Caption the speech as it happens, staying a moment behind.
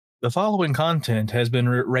The following content has been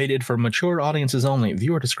rated for mature audiences only.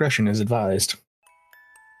 Viewer discretion is advised.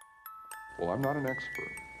 Well, I'm not an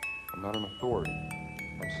expert. I'm not an authority.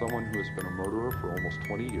 I'm someone who has been a murderer for almost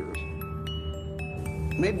 20 years.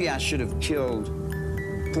 Maybe I should have killed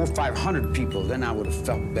 400 or 500 people, then I would have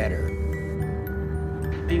felt better.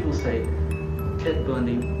 People say Ted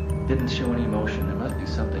Bundy didn't show any emotion. There must be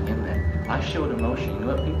something in there. I showed emotion. You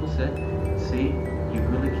know what people said? See, you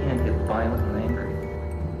really can get violent and angry.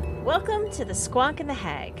 Welcome to The Squawk and the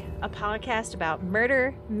Hag, a podcast about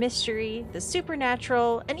murder, mystery, the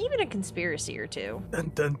supernatural, and even a conspiracy or two.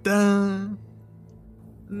 Dun dun dun.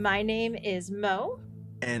 My name is Mo.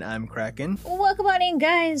 And I'm Kraken. Welcome on in,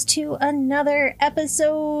 guys, to another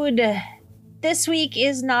episode. This week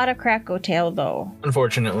is not a Crack-O tale, though.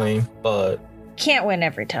 Unfortunately, but... Can't win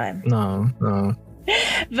every time. No.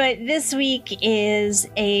 But this week is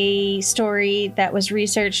a story that was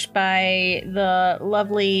researched by the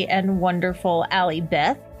lovely and wonderful Allie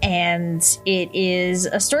Beth. And it is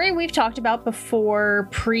a story we've talked about before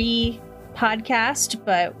pre-podcast,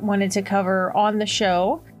 but wanted to cover on the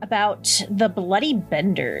show about the Bloody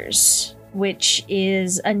Benders, which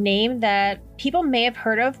is a name that people may have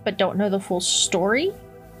heard of but don't know the full story.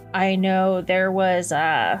 I know there was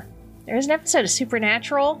an episode of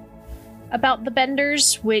Supernatural about the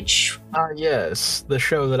Benders, which... yes, the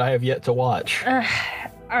show that I have yet to watch.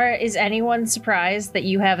 Is anyone surprised that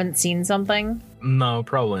you haven't seen something? No,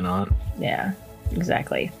 probably not. Yeah,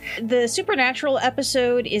 exactly. The Supernatural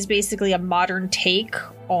episode is basically a modern take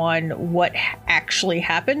on what actually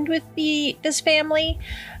happened with this family,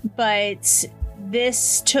 but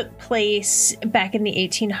this took place back in the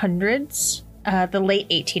 1800s. The late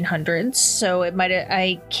 1800s, so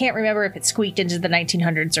I can't remember if it squeaked into the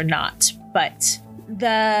 1900s or not, but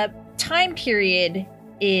the time period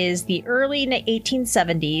is the early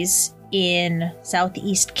 1870s in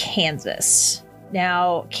southeast Kansas.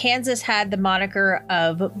 Now, Kansas had the moniker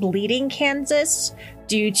of Bleeding Kansas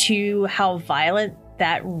due to how violent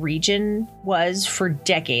that region was for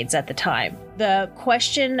decades at the time. The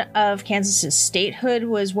question of Kansas's statehood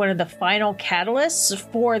was one of the final catalysts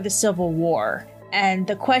for the Civil War. And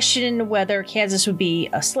the question whether Kansas would be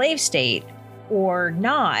a slave state or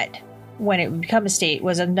not when it would become a state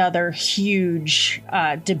was another huge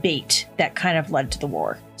debate that kind of led to the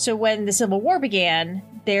war. So when the Civil War began,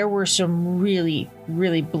 there were some really,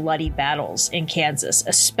 really bloody battles in Kansas,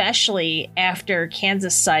 especially after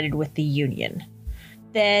Kansas sided with the Union.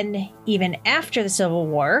 Then, even after the Civil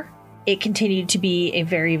War, it continued to be a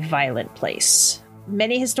very violent place.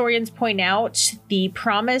 Many historians point out the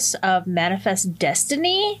promise of manifest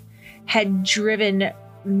destiny had driven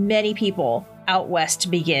many people out west to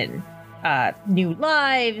begin new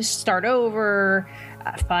lives, start over,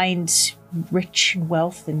 find rich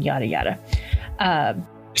wealth, and yada yada.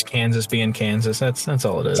 Just Kansas being Kansas, that's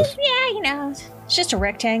all it is. It's just a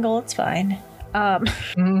rectangle, it's fine.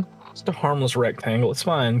 It's a harmless rectangle. It's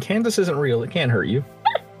fine. Kansas isn't real. It can't hurt you.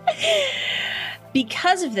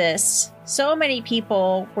 Because of this, so many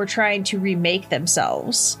people were trying to remake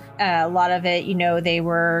themselves. A lot of it, they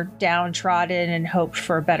were downtrodden and hoped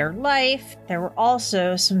for a better life. There were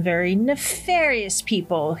also some very nefarious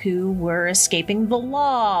people who were escaping the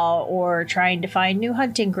law or trying to find new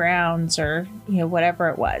hunting grounds or, whatever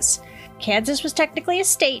it was. Kansas was technically a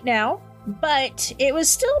state now, but it was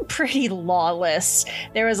still pretty lawless.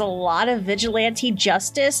 There was a lot of vigilante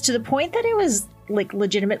justice to the point that it was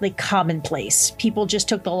legitimately commonplace. People just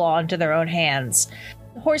took the law into their own hands.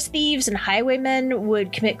 Horse thieves and highwaymen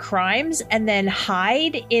would commit crimes and then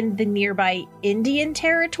hide in the nearby Indian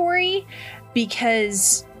territory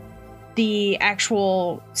because the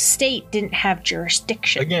actual state didn't have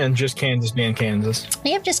jurisdiction. Again, just Kansas being Kansas.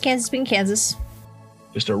 Yep, just Kansas being Kansas.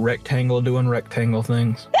 Just a rectangle doing rectangle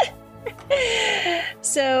things.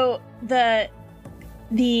 So the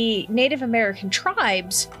Native American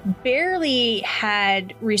tribes barely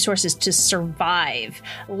had resources to survive,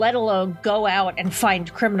 let alone go out and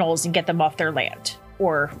find criminals and get them off their land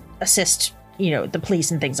or assist, the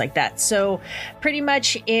police and things like that. So pretty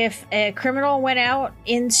much if a criminal went out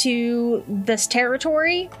into this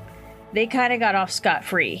territory, they kind of got off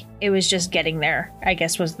scot-free. It was just getting there, I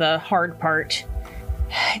guess, was the hard part.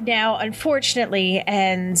 Now, unfortunately,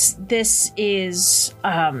 and this is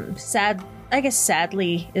sad, I guess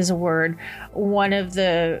sadly is a word, one of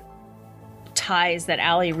the ties that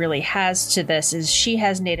Allie really has to this is she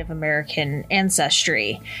has Native American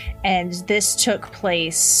ancestry. And this took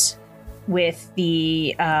place with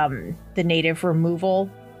the native removal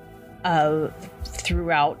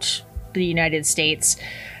throughout the United States.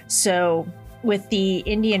 So with the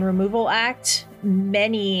Indian Removal Act,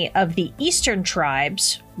 many of the eastern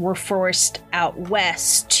tribes were forced out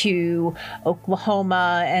west to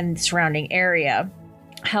Oklahoma and the surrounding area.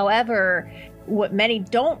 However, what many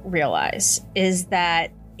don't realize is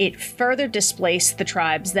that it further displaced the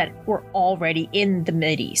tribes that were already in the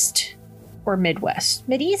Mideast or Midwest.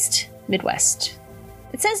 Mideast? Midwest.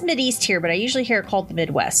 It says Mideast here, but I usually hear it called the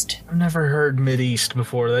Midwest. I've never heard Mideast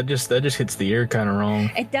before. That just hits the ear kind of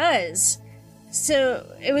wrong. It does. So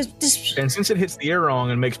it was just... And since it hits the ear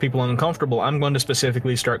wrong and makes people uncomfortable, I'm going to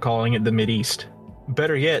specifically start calling it the Mideast.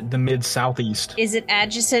 Better yet, the Mid-Southeast. Is it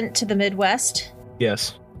adjacent to the Midwest?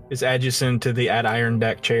 Yes. It's adjacent to the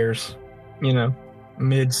Adirondack chairs. You know,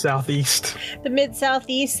 Mid-Southeast. The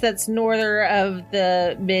Mid-Southeast that's northern of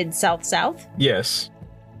the Mid-South-South? Yes.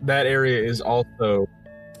 That area is also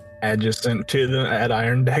adjacent to the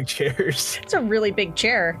Adirondack chairs. It's a really big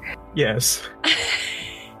chair. Yes.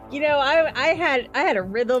 You know, I had a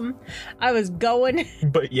rhythm. I was going.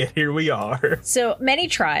 But yet here we are. So many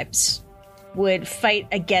tribes would fight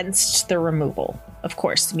against the removal. Of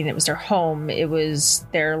course, I mean, it was their home, it was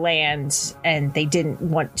their land, and they didn't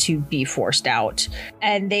want to be forced out.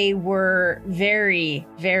 And they were very,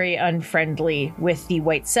 very unfriendly with the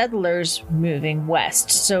white settlers moving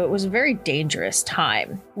west. So it was a very dangerous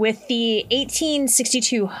time. With the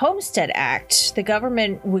 1862 Homestead Act, the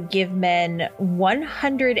government would give men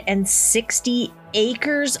 160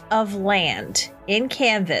 acres of land in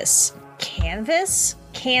Kansas. Kansas.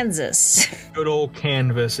 Good old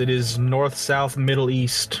Kansas. It is north, south, Middle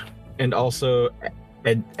East, and also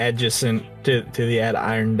adjacent to the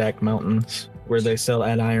Adirondack Mountains, where they sell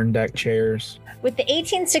Adirondack chairs. With the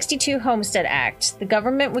 1862 Homestead Act, the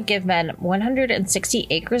government would give men 160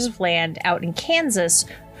 acres of land out in Kansas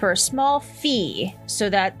for a small fee so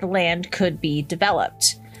that the land could be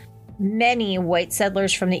developed. Many white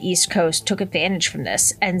settlers from the East Coast took advantage from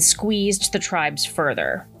this and squeezed the tribes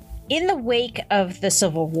further. In the wake of the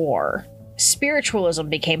Civil War, spiritualism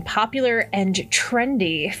became popular and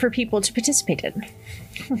trendy for people to participate in.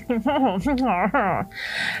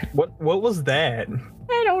 What was that?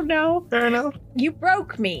 I don't know. Fair enough. You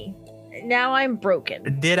broke me. Now I'm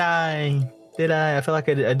broken. Did I? I feel like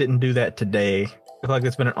I didn't do that today. I feel like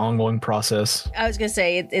it's been an ongoing process. I was going to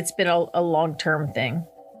say, it's been a long-term thing.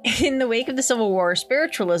 In the wake of the Civil War,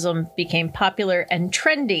 spiritualism became popular and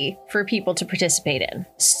trendy for people to participate in.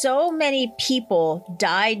 So many people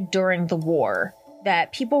died during the war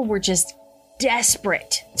that people were just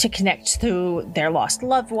desperate to connect to their lost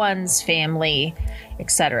loved ones, family,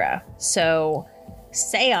 etc. So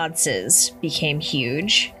seances became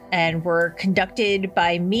huge and were conducted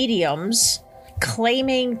by mediums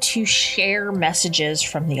claiming to share messages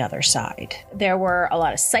from the other side. There were a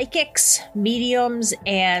lot of psychics, mediums,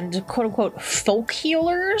 and quote-unquote folk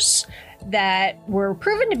healers that were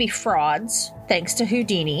proven to be frauds, thanks to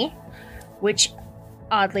Houdini, which,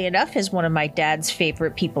 oddly enough, is one of my dad's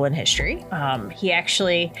favorite people in history. He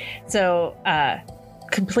actually...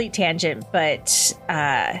 complete tangent, but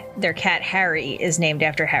their cat Harry is named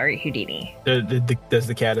after Harry Houdini. Does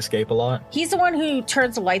the cat escape a lot? He's the one who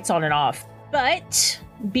turns the lights on and off. But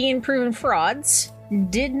being proven frauds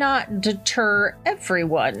did not deter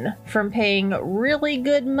everyone from paying really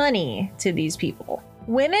good money to these people.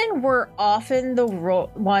 Women were often the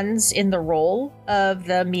ones in the role of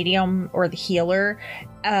the medium or the healer,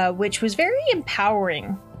 which was very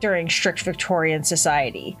empowering during strict Victorian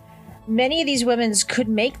society. Many of these women could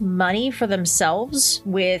make money for themselves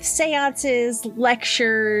with seances,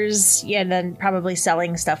 lectures, and then probably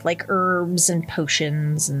selling stuff like herbs and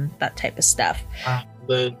potions and that type of stuff.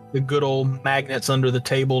 The good old magnets under the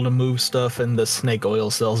table to move stuff and the snake oil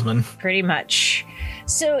salesman. Pretty much.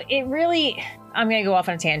 So it really... I'm going to go off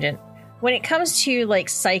on a tangent. When it comes to like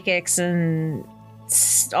psychics and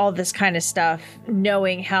all this kind of stuff,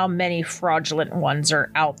 knowing how many fraudulent ones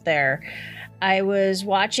are out there... I was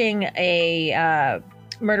watching a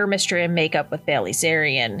murder mystery and makeup with Bailey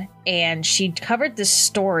Sarian, and she covered this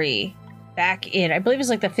story back in, I believe it was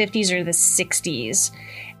like the 50s or the 60s,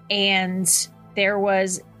 and there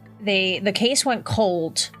was, the case went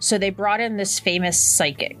cold, so they brought in this famous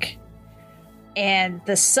psychic, and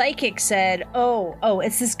the psychic said, oh,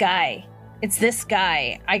 it's this guy. It's this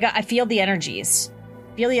guy. I feel the energies.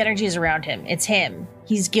 Feel the energies around him. It's him.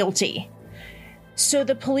 He's guilty. So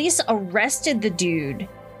the police arrested the dude,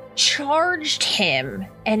 charged him,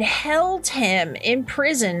 and held him in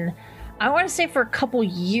prison, I want to say for a couple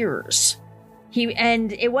years.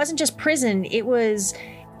 And it wasn't just prison, it was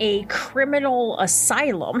a criminal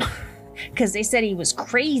asylum, because they said he was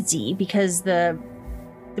crazy because the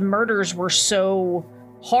murders were so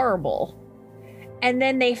horrible. And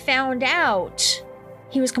then they found out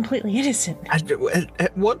he was completely innocent.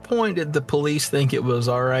 At what point did the police think it was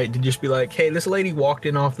all right to just be like, hey, this lady walked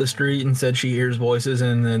in off the street and said she hears voices,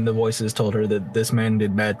 and then the voices told her that this man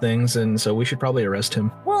did bad things, and so we should probably arrest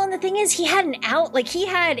him? Well, and the thing is, he had he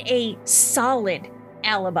had a solid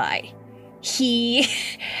alibi.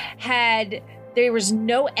 There was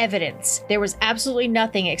no evidence. There was absolutely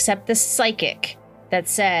nothing except the psychic that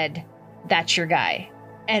said, that's your guy.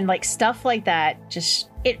 And like stuff like that, just,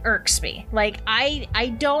 it irks me. Like,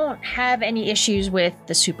 I don't have any issues with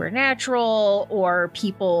the supernatural or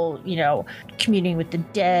people, communing with the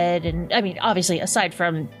dead. And I mean, obviously, aside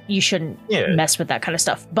from you shouldn't mess with that kind of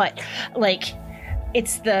stuff. But like,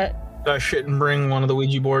 it's the... I shouldn't bring one of the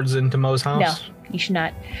Ouija boards into Mo's house? No, you should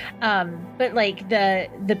not. But like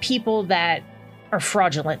the people that are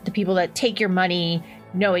fraudulent, the people that take your money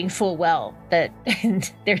knowing full well that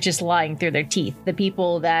they're just lying through their teeth, the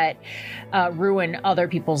people that ruin other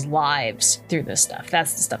people's lives through this stuff.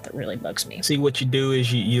 That's the stuff that really bugs me. See, what you do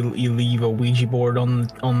is you leave a Ouija board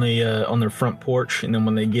on their front porch, and then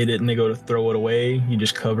when they get it and they go to throw it away, you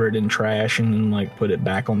just cover it in trash and then like put it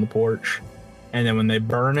back on the porch. And then when they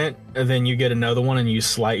burn it, then you get another one and you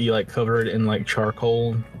cover it in like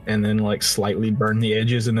charcoal and then like slightly burn the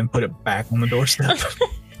edges and then put it back on the doorstep.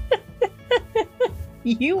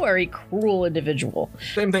 You are a cruel individual.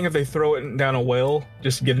 Same thing if they throw it down a well,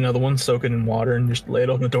 just get another one, soak it in water, and just lay it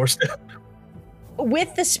on the doorstep.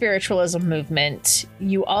 With the spiritualism movement,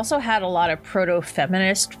 you also had a lot of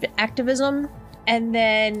proto-feminist activism. And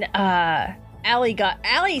then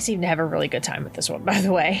Allie seemed to have a really good time with this one, by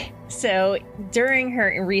the way. So during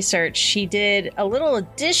her research, she did a little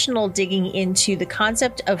additional digging into the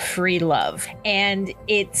concept of free love. And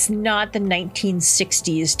it's not the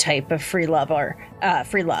 1960s type of free love,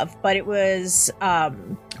 but it was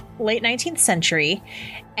late 19th century.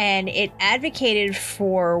 And it advocated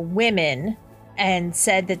for women and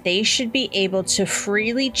said that they should be able to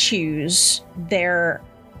freely choose their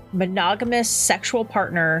monogamous sexual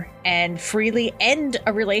partner and freely end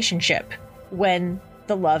a relationship when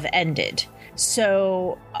the love ended.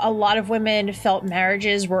 So a lot of women felt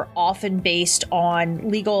marriages were often based on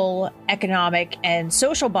legal, economic, and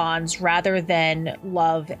social bonds rather than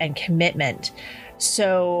love and commitment.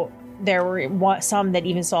 So there were some that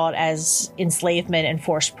even saw it as enslavement and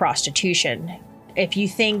forced prostitution. If you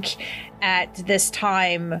think at this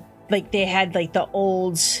time, like they had like the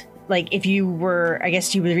old... Like if you were, I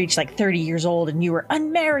guess you would reach like 30 years old and you were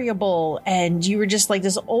unmarriable and you were just like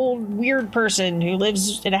this old weird person who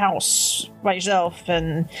lives in a house by yourself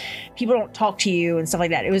and people don't talk to you and stuff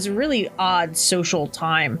like that. It was a really odd social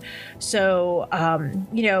time. So,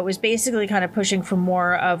 it was basically kind of pushing for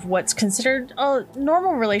more of what's considered a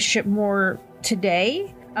normal relationship more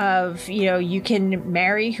today. Of, you can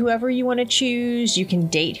marry whoever you want to choose, you can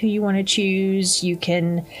date who you want to choose, you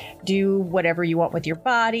can do whatever you want with your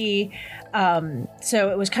body. So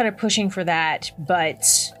it was kind of pushing for that, but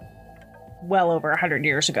well over 100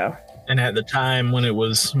 years ago. And at the time when it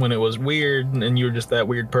was weird and you were just that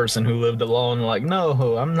weird person who lived alone, like, no,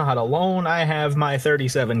 I'm not alone. I have my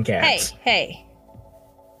 37 cats. Hey.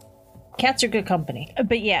 Cats are good company.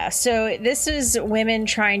 But yeah, so this is women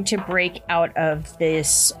trying to break out of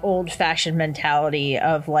this old-fashioned mentality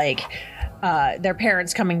of like their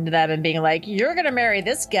parents coming to them and being like, you're going to marry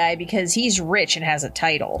this guy because he's rich and has a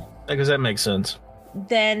title. Because that makes sense.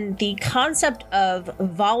 Then the concept of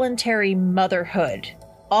voluntary motherhood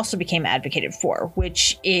also became advocated for,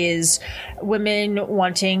 which is women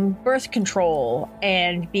wanting birth control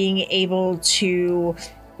and being able to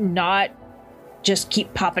not just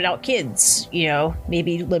keep popping out kids,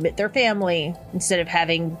 maybe limit their family instead of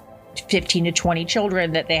having 15 to 20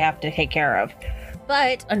 children that they have to take care of.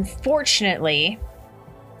 But unfortunately,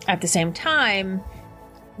 at the same time,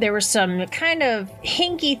 there were some kind of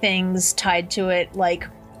hinky things tied to it, like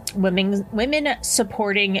women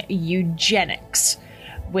supporting eugenics,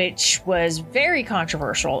 which was very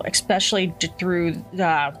controversial, especially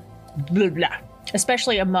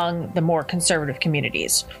especially among the more conservative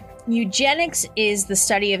communities. Eugenics is the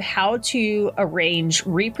study of how to arrange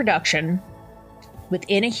reproduction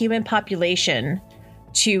within a human population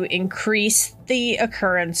to increase the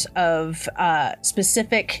occurrence of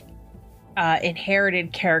specific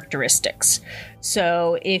inherited characteristics.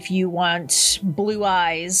 So if you want blue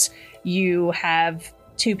eyes, you have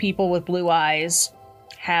two people with blue eyes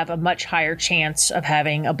have a much higher chance of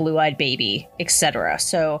having a blue-eyed baby, etc.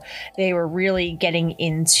 So they were really getting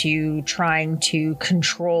into trying to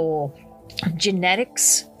control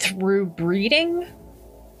genetics through breeding,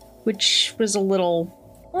 which was a little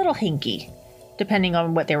hinky, depending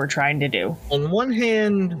on what they were trying to do. On one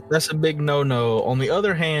hand, that's a big no-no. On the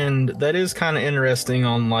other hand, that is kind of interesting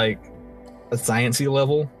on like a sciencey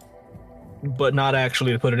level, but not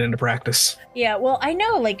actually to put it into practice. Yeah, well, I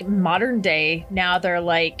know, like, modern day, now they're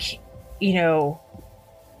like, you know,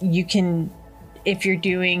 you can, if you're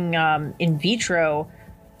doing in vitro,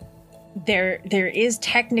 there is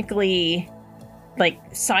technically, like,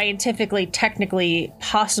 scientifically, technically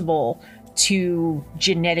possible to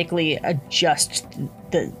genetically adjust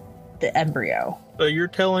the embryo. So you're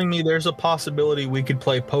telling me there's a possibility we could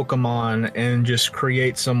play Pokemon and just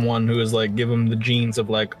create someone who is like, give them the genes of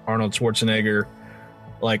like Arnold Schwarzenegger,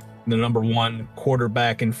 like the #1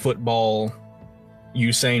 quarterback in football,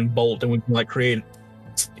 Usain Bolt, and we can like create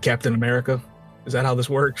Captain America? Is that how this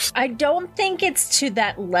works? I don't think it's to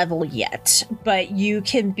that level yet, but you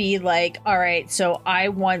can be like, all right, so I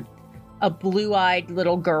want a blue-eyed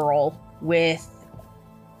little girl with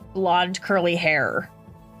blonde curly hair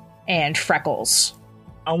and freckles.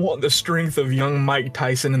 I want the strength of young Mike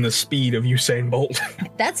Tyson and the speed of Usain Bolt.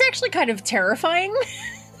 That's actually kind of terrifying.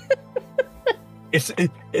 It's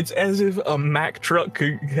as if a Mack truck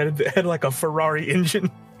had like a Ferrari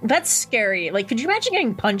engine. That's scary. Like, could you imagine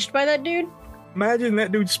getting punched by that dude? Imagine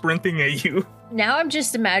that dude sprinting at you. Now I'm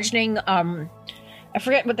just imagining, I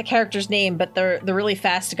forget what the character's name, but the really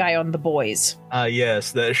fast guy on The Boys.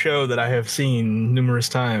 Yes, that show that I have seen numerous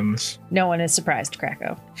times. No one is surprised,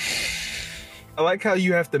 Krakow. I like how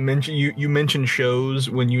you have to mention, you mention shows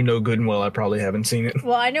when you know good and well I probably haven't seen it.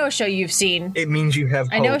 Well, I know a show you've seen. It means you have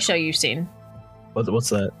hope. I know a show you've seen. What's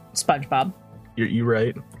that? SpongeBob. You're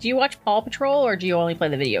right. Do you watch Paw Patrol, or do you only play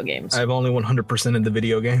the video games? I've only 100% in the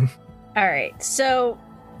video game. All right, so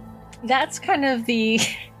that's kind of the...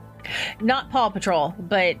 Not Paw Patrol,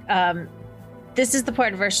 but this is the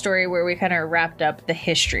part of our story where we kind of wrapped up the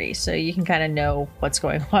history, so you can kind of know what's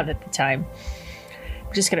going on at the time.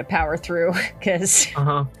 I'm just going to power through, because...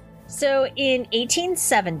 So, in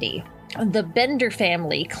 1870, the Bender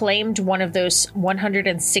family claimed one of those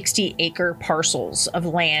 160-acre parcels of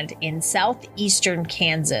land in southeastern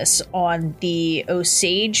Kansas on the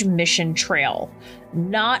Osage Mission Trail,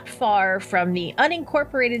 not far from the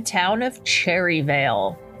unincorporated town of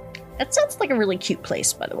Cherryvale. That sounds like a really cute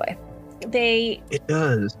place, by the way. It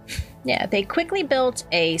does. Yeah, they quickly built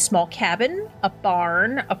a small cabin, a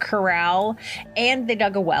barn, a corral, and they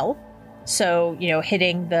dug a well. So, you know,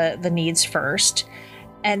 hitting the needs first.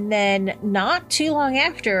 And then not too long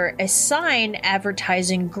after, a sign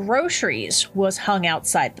advertising groceries was hung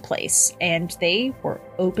outside the place, and they were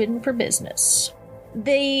open for business.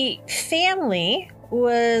 The family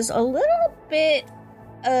was a little bit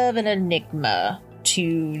of an enigma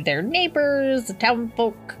to their neighbors, the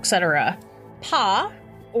townfolk, etc. Pa,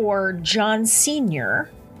 or John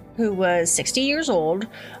Sr., who was 60 years old,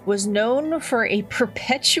 was known for a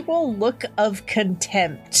perpetual look of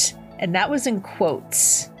contempt. And that was in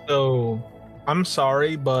quotes. So, I'm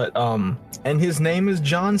sorry, but, and his name is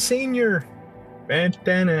John Sr.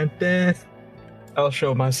 I'll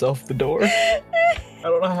show myself the door. I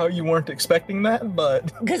don't know how you weren't expecting that,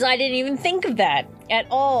 but... Because I didn't even think of that at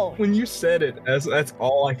all. When you said it, that's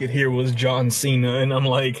all I could hear was John Cena, and I'm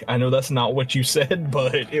like, I know that's not what you said,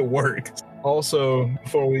 but it worked. Also,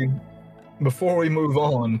 before we move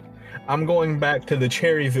on, I'm going back to the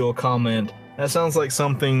Cherryville comment. That sounds like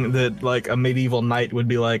something that, like, a medieval knight would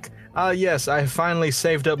be like, yes, I finally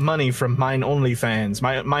saved up money from mine only fans,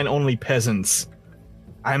 mine only peasants.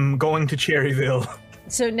 I'm going to Cherryville.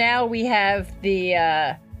 So now we have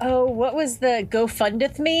the, what was the Go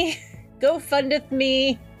Fundeth Me? Go Fundeth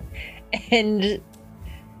Me and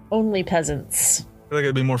only peasants. I feel like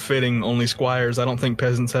it'd be more fitting only squires. I don't think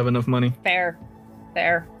peasants have enough money. Fair.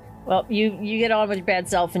 Well, you get on with your bad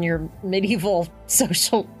self and your medieval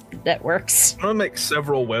social networks. I'm gonna make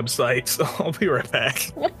several websites. I'll be right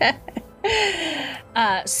back.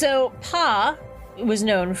 So Pa was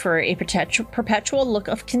known for a perpetual look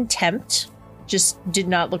of contempt. Just did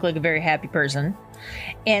not look like a very happy person,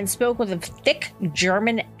 and spoke with a thick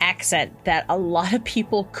German accent that a lot of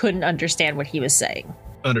people couldn't understand what he was saying.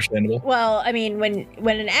 Understandable. Well, I mean,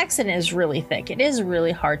 when an accent is really thick, it is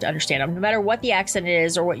really hard to understand. No matter what the accent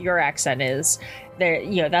is or what your accent is, there,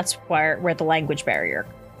 you know, that's where the language barrier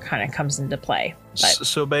kind of comes into play. But,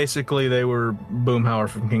 so basically, they were Boomhauer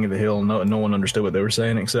from King of the Hill. No one understood what they were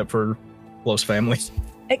saying except for close family.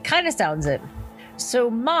 It kind of sounds it. So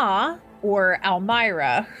Ma, or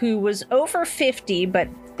Almira, who was over 50, but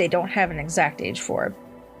they don't have an exact age for it,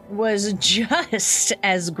 was just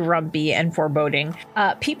as grumpy and foreboding.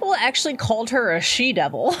 People actually called her a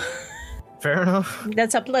she-devil. Fair enough.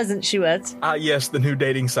 That's how pleasant she was. Yes, the new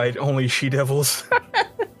dating site, only she-devils.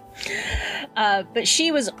 But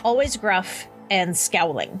she was always gruff and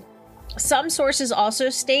scowling. Some sources also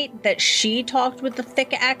state that she talked with a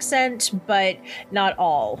thick accent, but not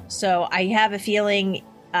all. So I have a feeling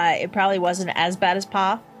it probably wasn't as bad as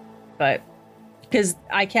Pa, but because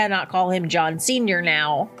I cannot call him John Sr.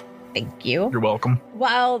 now. Thank you. You're welcome.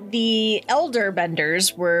 While the elder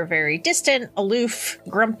Benders were very distant, aloof,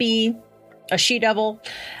 grumpy, a she-devil,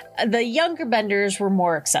 the younger Benders were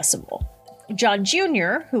more accessible. John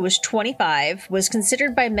Jr., who was 25, was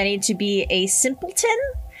considered by many to be a simpleton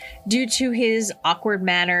due to his awkward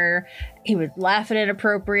manner. He would laugh at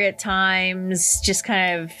inappropriate times, just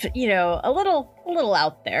kind of, a little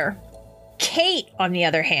out there. Kate, on the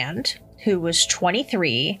other hand, who was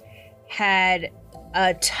 23, had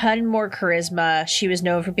a ton more charisma. She was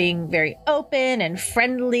known for being very open and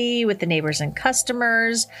friendly with the neighbors and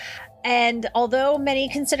customers. And although many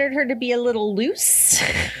considered her to be a little loose,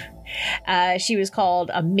 she was called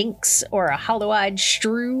a minx or a hollow-eyed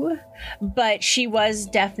shrew, but she was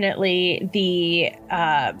definitely the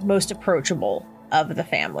most approachable of the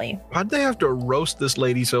family. Why'd they have to roast this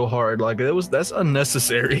lady so hard? Like that's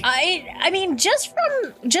unnecessary. I mean, just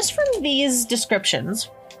from these descriptions,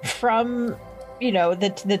 from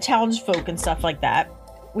the townsfolk and stuff like that,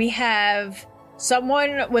 we have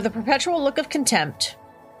someone with a perpetual look of contempt,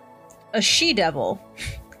 a she-devil,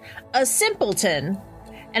 a simpleton,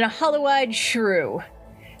 and a hollow-eyed shrew.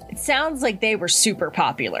 It sounds like they were super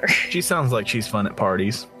popular. She sounds like she's fun at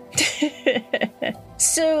parties.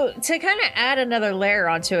 So, to kind of add another layer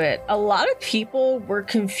onto it, a lot of people were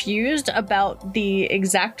confused about the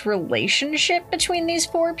exact relationship between these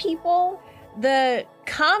four people. The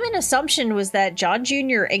common assumption was that John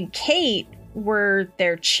Jr. and Kate were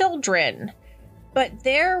their children, but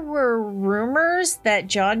there were rumors that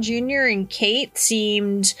John Jr. and Kate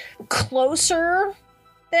seemed closer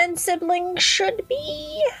than siblings should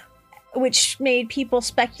be, which made people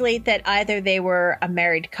speculate that either they were a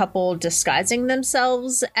married couple disguising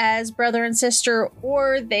themselves as brother and sister,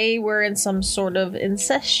 or they were in some sort of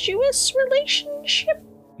incestuous relationship.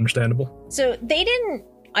 Understandable. So they didn't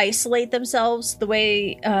isolate themselves the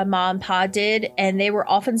way Ma and Pa did, and they were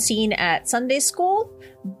often seen at Sunday school,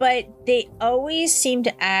 but they always seemed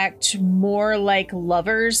to act more like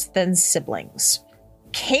lovers than siblings.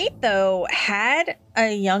 Kate, though, had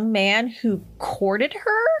a young man who courted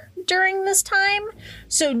her during this time,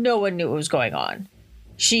 so no one knew what was going on.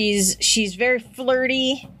 She's very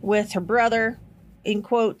flirty with her brother, in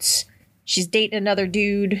quotes. She's dating another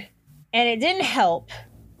dude, and it didn't help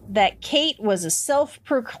that Kate was a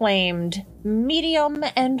self-proclaimed medium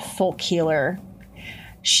and folk healer.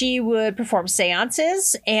 She would perform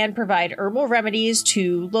seances and provide herbal remedies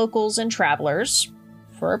to locals and travelers,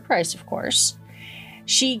 for a price, of course.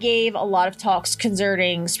 She gave a lot of talks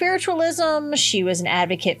concerning spiritualism. She was an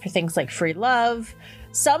advocate for things like free love.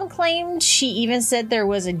 Some claimed she even said there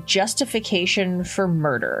was a justification for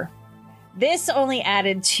murder. This only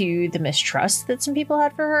added to the mistrust that some people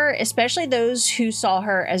had for her, especially those who saw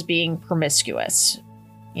her as being promiscuous.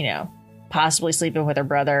 Possibly sleeping with her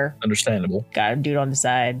brother. Understandable. Got a dude on the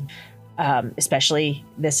side. Especially,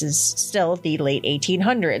 this is still the late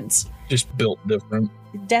 1800s. Just built different.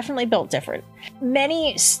 Definitely built different.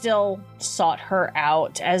 Many still sought her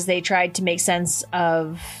out as they tried to make sense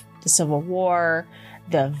of the Civil War,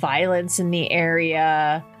 the violence in the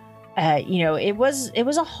area. It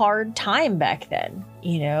was a hard time back then,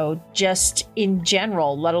 just in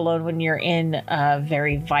general, let alone when you're in a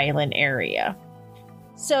very violent area.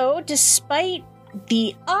 So despite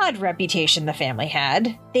the odd reputation the family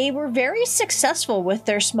had, they were very successful with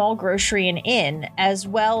their small grocery and inn, as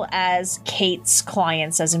well as Kate's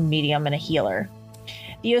clients as a medium and a healer.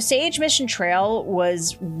 The Osage Mission Trail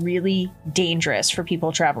was really dangerous for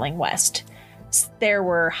people traveling west. There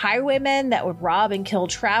were highwaymen that would rob and kill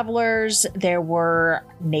travelers. There were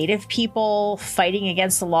native people fighting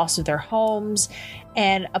against the loss of their homes.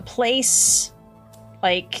 And a place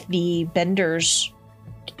like the Bender's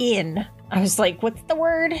Inn, I was like, what's the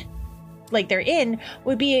word? Like their inn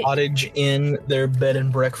would be... Cottage inn, their bed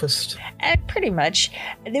and breakfast. Pretty much.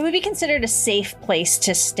 They would be considered a safe place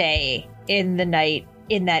to stay in the night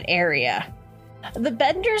in that area. The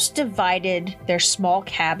Benders divided their small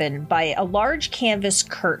cabin by a large canvas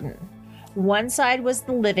curtain. One side was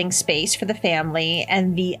the living space for the family,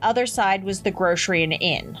 and the other side was the grocery and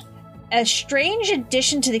inn. A strange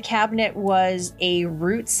addition to the cabinet was a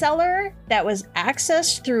root cellar that was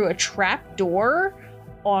accessed through a trap door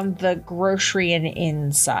on the grocery and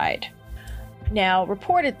inn side. Now,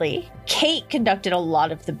 reportedly, Kate conducted a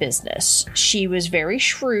lot of the business. She was very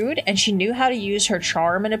shrewd, and she knew how to use her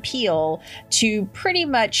charm and appeal to pretty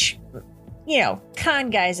much con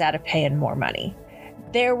guys out of paying more money.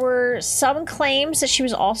 There were some claims that she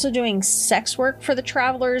was also doing sex work for the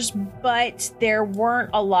travelers, but there weren't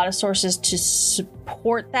a lot of sources to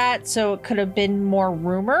support that, so it could have been more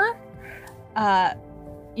rumor. I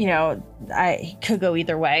could go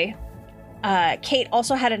either way. Kate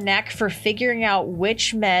also had a knack for figuring out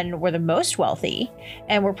which men were the most wealthy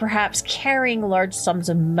and were perhaps carrying large sums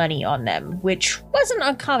of money on them, which wasn't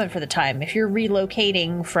uncommon for the time. If you're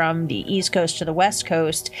relocating from the East Coast to the West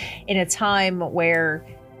Coast in a time where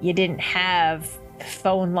you didn't have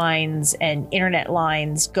phone lines and internet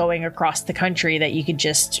lines going across the country that you could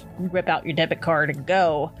just rip out your debit card and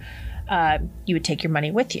go, you would take your money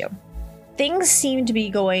with you. Things seemed to be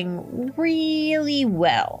going really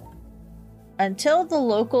well until the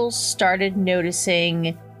locals started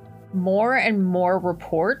noticing more and more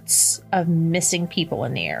reports of missing people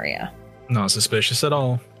in the area. Not suspicious at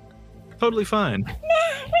all. Totally fine.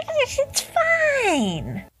 Nah, it's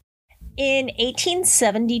fine. In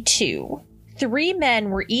 1872, 3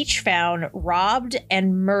 men were each found robbed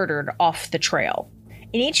and murdered off the trail.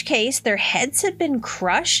 In each case, their heads had been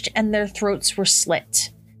crushed and their throats were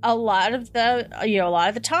slit. A lot of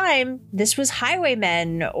the time, this was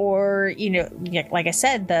highwaymen or, like I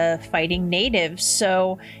said, the fighting natives.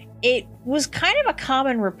 So it was kind of a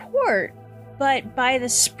common report. But by the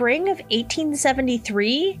spring of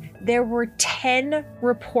 1873, there were 10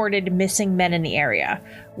 reported missing men in the area,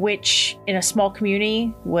 which in a small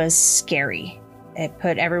community was scary. It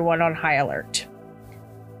put everyone on high alert.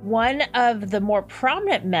 One of the more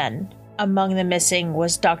prominent men among the missing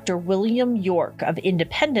was Dr. William York of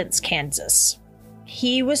Independence, Kansas.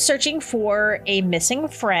 He was searching for a missing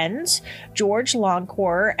friend, George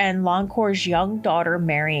Loncourt, and Loncourt's young daughter,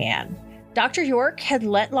 Mary Ann. Dr. York had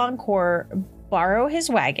let Loncourt borrow his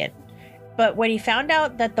wagon, but when he found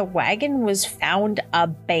out that the wagon was found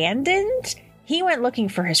abandoned, he went looking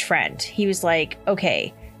for his friend. He was like,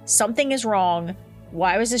 okay, something is wrong.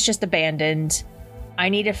 Why was this just abandoned? I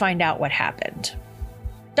need to find out what happened.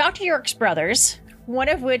 Dr. York's brothers, one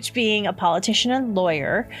of which being a politician and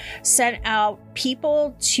lawyer, sent out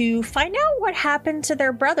people to find out what happened to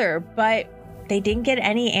their brother, but they didn't get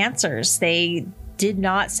any answers. They did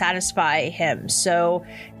not satisfy him, so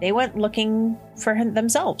they went looking for him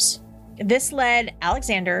themselves. This led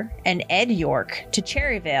Alexander and Ed York to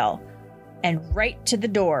Cherryvale and right to the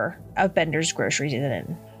door of Bender's Grocery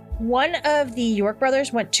Inn. One of the York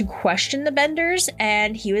brothers went to question the Benders,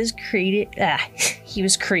 and he was created.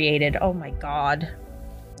 Oh my God.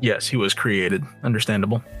 Yes, he was created.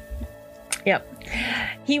 Understandable. Yep.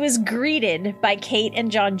 He was greeted by Kate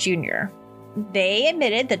and John Jr. They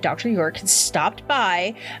admitted that Dr. York had stopped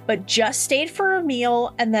by, but just stayed for a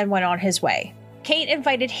meal and then went on his way. Kate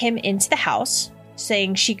invited him into the house,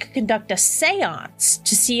 saying she could conduct a seance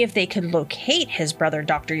to see if they could locate his brother,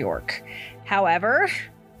 Dr. York. However,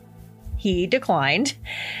 he declined.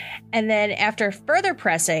 And then after further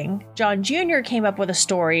pressing, John Jr. came up with a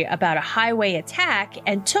story about a highway attack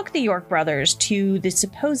and took the York brothers to the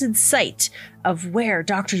supposed site of where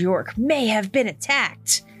Dr. York may have been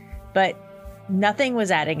attacked. But nothing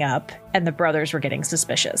was adding up, and the brothers were getting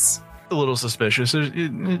suspicious. A little suspicious.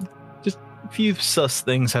 Just a few sus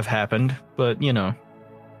things have happened, but,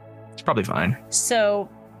 it's probably fine. So,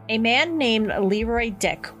 a man named Leroy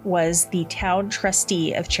Dick was the town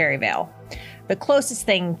trustee of Cherryvale, the closest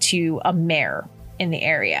thing to a mayor in the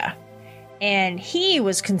area. And he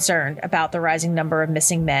was concerned about the rising number of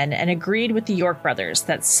missing men and agreed with the York brothers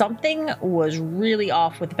that something was really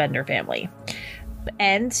off with the Bender family.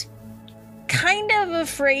 And kind of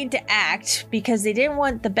afraid to act because they didn't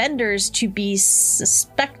want the Benders to be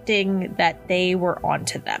suspecting that they were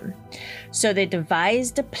onto them. So they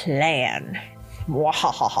devised a plan.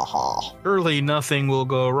 Surely nothing will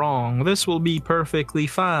go wrong. This will be perfectly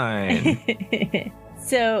fine.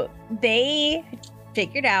 So they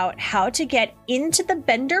figured out how to get into the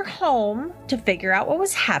Bender home to figure out what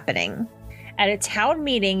was happening. At a town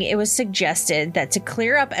meeting, it was suggested that to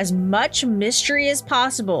clear up as much mystery as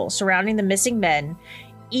possible surrounding the missing men,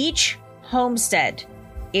 each homestead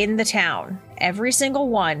in the town, every single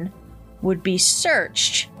one, would be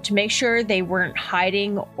searched to make sure they weren't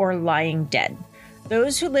hiding or lying dead.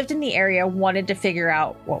 Those who lived in the area wanted to figure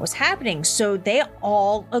out what was happening, so they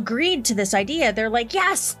all agreed to this idea. They're like,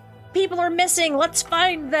 yes, people are missing, let's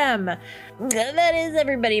find them. That is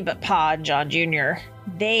everybody but Pa and John Jr.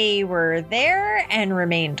 They were there and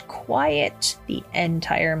remained quiet the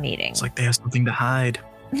entire meeting. It's like they have something to hide.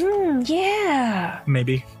 Yeah.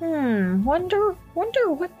 Maybe. Wonder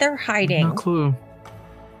what they're hiding. No clue.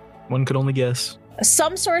 One could only guess.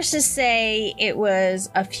 Some sources say it was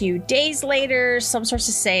a few days later. Some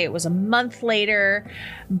sources say it was a month later.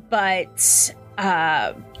 But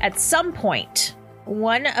at some point,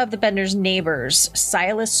 one of the Bender's neighbors,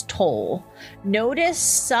 Silas Toll,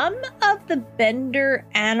 noticed some of the Bender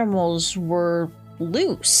animals were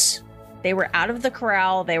loose. They were out of the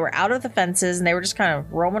corral, they were out of the fences, and they were just kind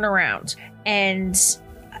of roaming around. And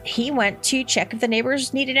he went to check if the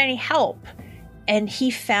neighbors needed any help. And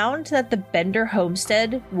he found that the Bender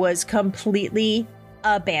homestead was completely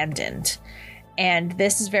abandoned. And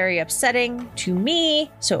this is very upsetting to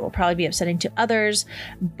me, so it will probably be upsetting to others.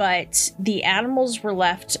 But the animals were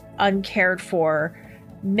left uncared for,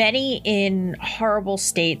 many in horrible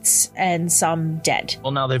states and some dead.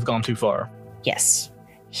 Well, now they've gone too far. Yes.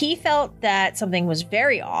 He felt that something was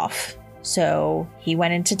very off, so he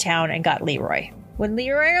went into town and got Leroy. When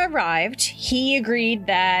Leroy arrived, he agreed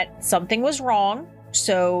that something was wrong,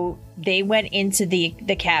 so they went into the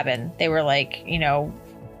cabin. They were like,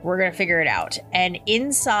 we're going to figure it out. And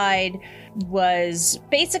inside was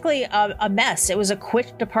basically a mess. It was a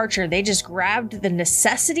quick departure. They just grabbed the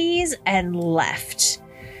necessities and left.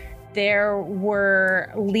 There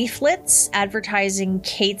were leaflets advertising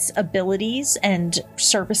Kate's abilities and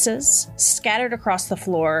services scattered across the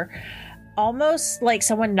floor, almost like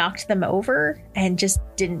someone knocked them over and just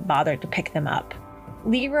didn't bother to pick them up.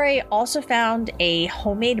 Leroy also found a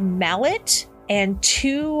homemade mallet and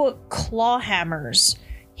 2 claw hammers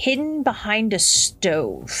hidden behind a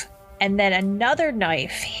stove, and then another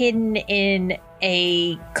knife hidden in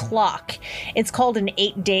a clock. It's called an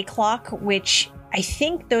 8-day clock, which I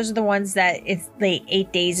think those are the ones that it's like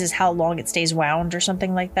 8 days is how long it stays wound or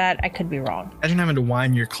something like that. I could be wrong. Imagine having to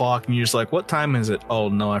wind your clock and you're just like, what time is it? Oh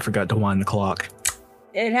no, I forgot to wind the clock.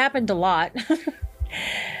 It happened a lot.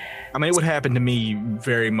 I mean, it would happen to me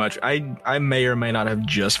very much. I may or may not have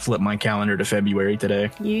just flipped my calendar to February today.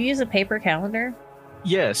 You use a paper calendar?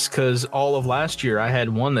 Yes, because all of last year I had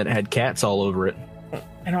one that had cats all over it.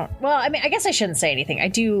 I guess I shouldn't say anything.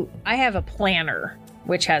 I have a planner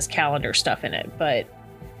which has calendar stuff in it, but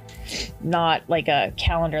not like a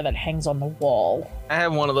calendar that hangs on the wall. I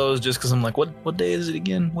have one of those just because I'm like, what day is it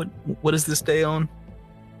again? What is this day on?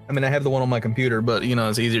 I mean, I have the one on my computer, but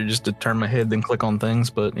it's easier just to turn my head than click on things.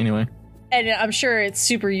 But anyway. And I'm sure it's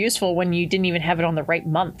super useful when you didn't even have it on the right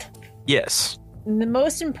month. Yes. The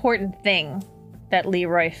most important thing that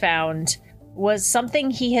Leroy found was something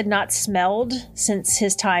he had not smelled since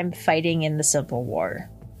his time fighting in the Civil War.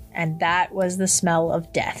 And that was the smell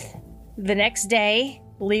of death. The next day,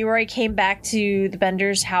 Leroy came back to the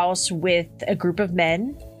Bender's house with a group of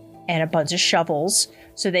men and a bunch of shovels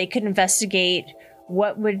so they could investigate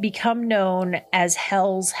what would become known as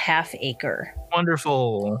Hell's Half Acre.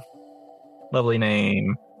 Wonderful. Lovely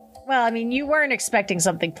name. Well, I mean, you weren't expecting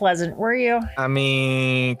something pleasant, were you? I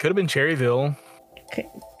mean, could have been Cherryville.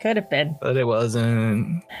 Could have been. But it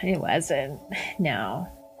wasn't. It wasn't. No.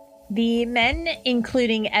 The men,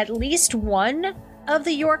 including at least one of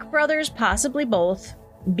the York brothers, possibly both,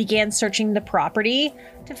 began searching the property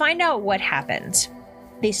to find out what happened.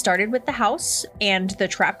 They started with the house and the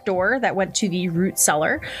trapdoor that went to the root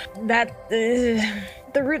cellar. The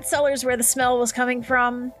root cellar is where the smell was coming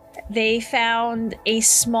from. They found a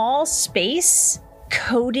small space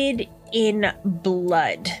coated in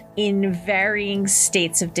blood in varying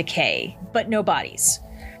states of decay, but no bodies.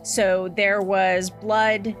 So there was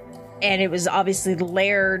blood, and it was obviously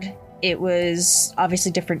layered. It was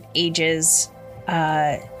obviously different ages.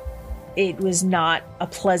 It was not a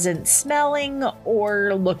pleasant smelling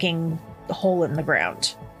or looking hole in the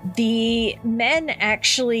ground. The men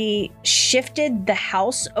actually shifted the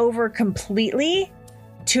house over completely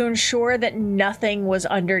to ensure that nothing was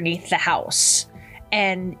underneath the house.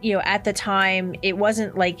 And, at the time, it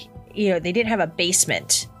wasn't like, they didn't have a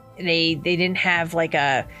basement. They didn't have like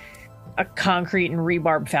a concrete and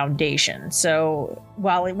rebarb foundation. So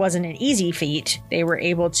while it wasn't an easy feat, they were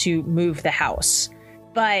able to move the house.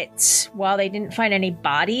 But while they didn't find any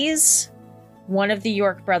bodies, one of the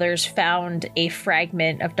York brothers found a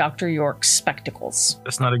fragment of Dr. York's spectacles.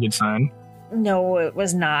 That's not a good sign. No, it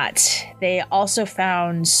was not. They also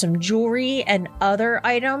found some jewelry and other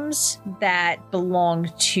items that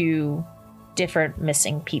belonged to different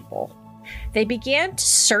missing people. They began to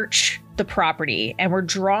search the property and were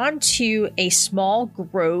drawn to a small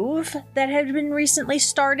grove that had been recently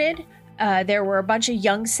started. There were a bunch of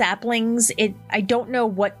young saplings. I don't know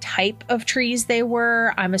what type of trees they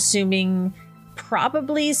were. I'm assuming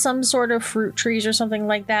probably some sort of fruit trees or something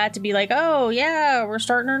like that, to be like, oh yeah, we're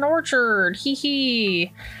starting an orchard, hee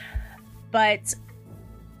hee. But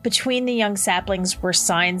between the young saplings were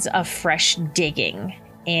signs of fresh digging.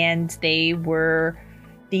 and they were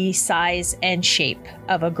the size and shape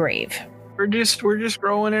of a grave. We're just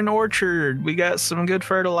growing an orchard. We got some good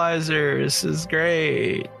fertilizer. This is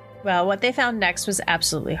great. Well, what they found next was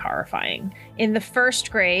absolutely horrifying. In the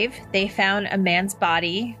first grave, they found a man's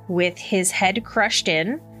body with his head crushed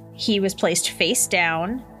in. He was placed face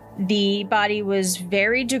down. The body was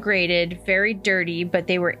very degraded, very dirty, but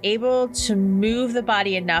they were able to move the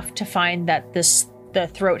body enough to find that the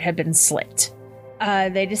throat had been slit.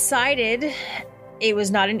 They decided it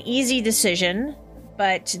was not an easy decision,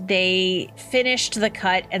 but they finished the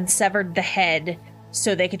cut and severed the head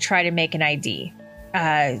so they could try to make an ID.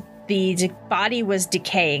 The body was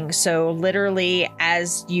decaying, so literally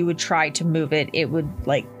as you would try to move it, it would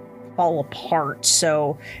like fall apart.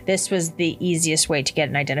 So this was the easiest way to get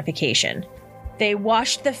an identification. They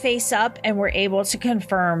washed the face up and were able to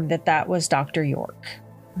confirm that that was Dr. York.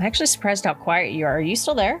 I'm actually surprised how quiet you are. Are you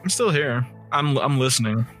still there? I'm still here. I'm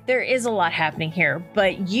listening. There is a lot happening here,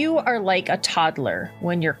 but you are like a toddler.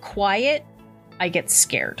 When you're quiet, I get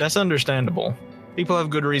scared. That's understandable. People have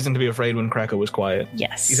good reason to be afraid when Krakow was quiet.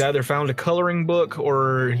 Yes. He's either found a coloring book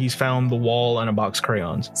or he's found the wall and a box of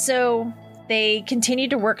crayons. So they continued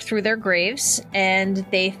to work through their graves, and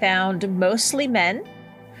they found mostly men,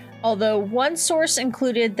 although one source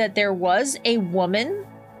included that there was a woman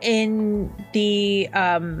in the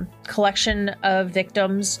collection of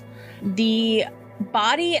victims. The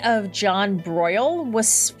body of John Broyle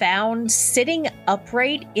was found sitting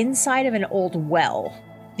upright inside of an old well.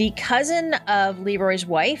 The cousin of Leroy's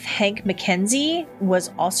wife, Hank Mackenzie, was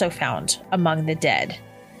also found among the dead.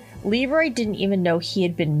 Leroy didn't even know he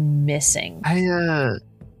had been missing.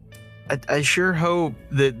 I sure hope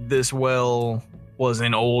that this well was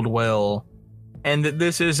an old well and that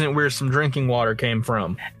this isn't where some drinking water came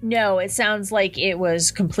from. No, it sounds like it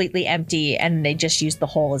was completely empty and they just used the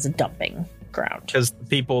hole as a dumping ground. Because the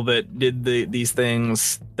people that did these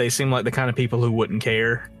things, they seem like the kind of people who wouldn't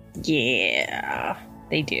care. Yeah,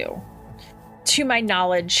 they do. To my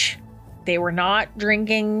knowledge, they were not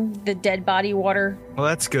drinking the dead body water. Well,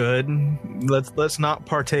 that's good. Let's not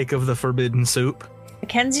partake of the forbidden soup.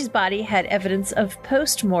 Mackenzie's body had evidence of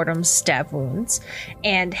post-mortem stab wounds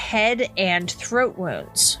and head and throat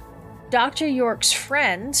wounds. Dr. York's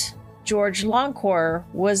friend, George Longcore,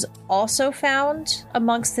 was also found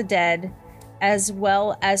amongst the dead, as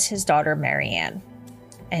well as his daughter Marianne,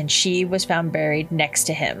 and she was found buried next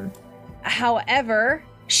to him. However,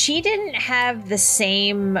 she didn't have the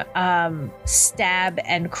same stab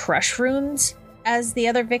and crush wounds as the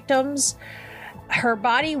other victims. Her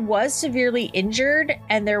body was severely injured,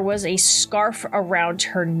 and there was a scarf around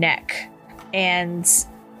her neck. And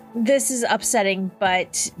this is upsetting,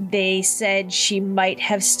 but they said she might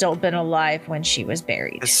have still been alive when she was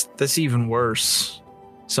buried. That's even worse,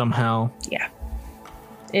 somehow. Yeah,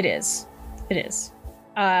 it is. It is.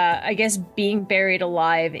 I guess being buried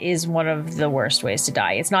alive is one of the worst ways to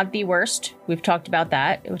die. It's not the worst. We've talked about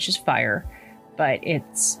that, which is fire, but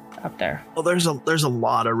it's up there. Well, there's a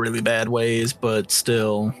lot of really bad ways, but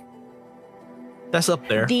still, that's up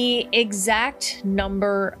there. The exact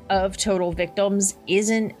number of total victims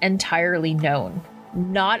isn't entirely known.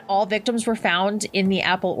 Not all victims were found in the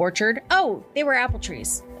apple orchard. Oh, they were apple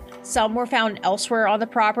trees. Some were found elsewhere on the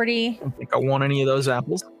property. I don't think I want any of those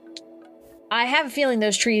apples. I have a feeling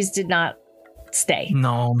those trees did not stay.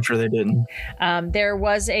 No, I'm sure they didn't. There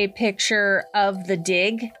was a picture of the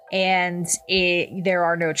dig, and there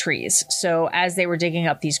are no trees. So as they were digging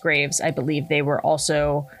up these graves, I believe they were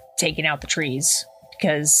also taking out the trees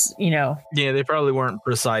because, Yeah, they probably weren't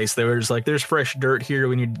precise. They were just like, there's fresh dirt here.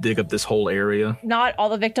 We need to dig up this whole area. Not all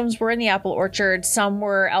the victims were in the apple orchard. Some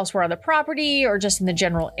were elsewhere on the property or just in the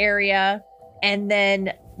general area. And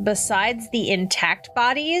then besides the intact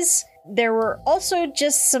bodies, there were also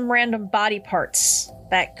just some random body parts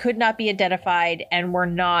that could not be identified and were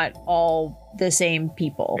not all the same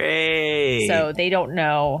people. Hey. So they don't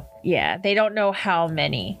know. Yeah, they don't know how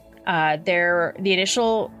many. The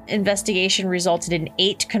initial investigation resulted in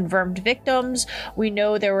 8 confirmed victims. We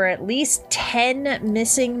know there were at least 10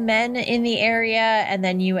 missing men in the area, and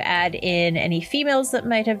then you add in any females that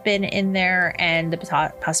might have been in there and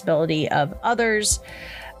the possibility of others.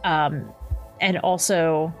 And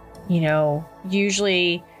also,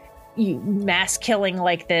 usually mass killing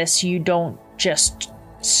like this, you don't just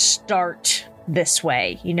start this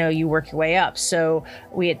way, you work your way up. So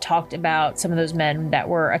we had talked about some of those men that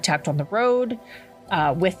were attacked on the road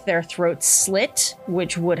with their throats slit,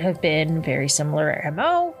 which would have been very similar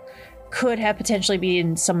MO. Could have potentially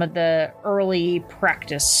been some of the early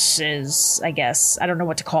practices, I guess. I don't know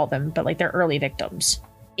what to call them, but like their early victims.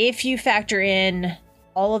 If you factor in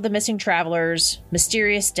all of the missing travelers,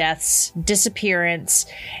 mysterious deaths, disappearance.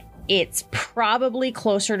 It's probably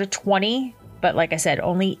closer to 20, but like I said,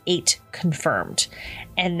 only 8 confirmed.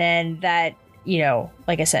 And then that,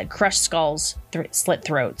 like I said, crushed skulls, slit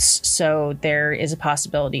throats. So there is a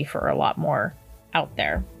possibility for a lot more out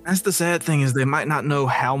there. That's the sad thing, is they might not know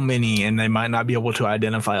how many, and they might not be able to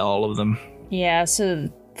identify all of them. Yeah, so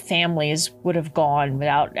families would have gone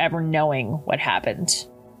without ever knowing what happened,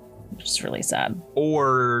 which is really sad.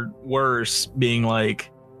 Or worse, being like,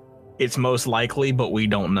 it's most likely, but we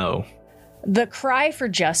don't know. The cry for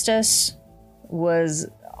justice was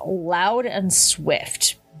loud and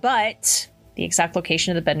swift, but the exact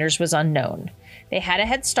location of the Benders was unknown. They had a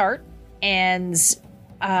head start, and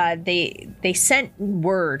they sent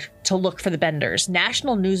word to look for the Benders.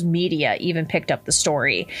 National news media even picked up the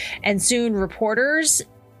story, and soon reporters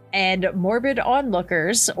and morbid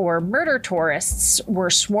onlookers, or murder tourists, were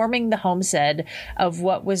swarming the homestead of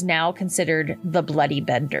what was now considered the Bloody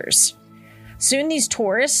Benders. Soon these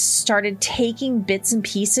tourists started taking bits and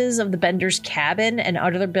pieces of the Benders' cabin and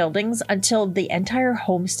other buildings until the entire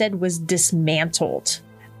homestead was dismantled.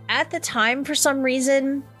 At the time, for some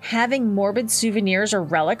reason, having morbid souvenirs or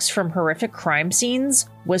relics from horrific crime scenes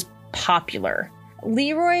was popular.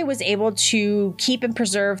 Leroy was able to keep and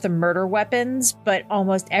preserve the murder weapons, but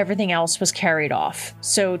almost everything else was carried off.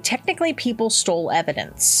 So technically, people stole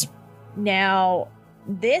evidence. Now,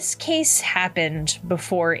 this case happened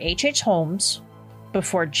before H.H. Holmes,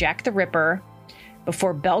 before Jack the Ripper,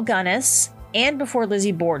 before Belle Gunness, and before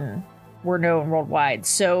Lizzie Borden were known worldwide.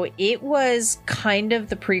 So it was kind of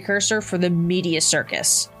the precursor for the media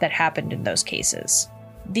circus that happened in those cases.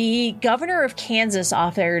 The governor of Kansas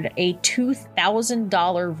offered a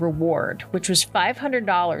 $2,000 reward, which was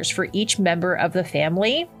 $500 for each member of the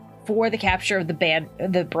family for the capture of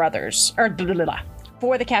the brothers, or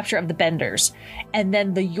for the capture of the Benders. And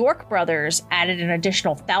then the York brothers added an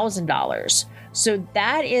additional $1,000. So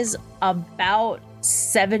that is about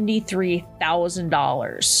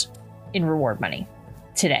 $73,000 in reward money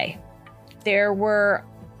today. There were,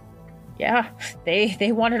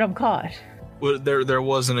 they wanted them caught. Well, there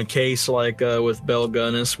wasn't a case like with Belle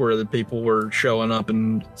Gunness where the people were showing up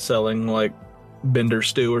and selling like Bender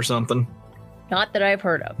stew or something. Not that I've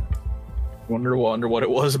heard of. Wonder what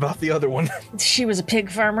it was about the other one. She was a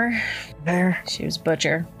pig farmer. There. She was a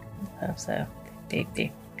butcher. So they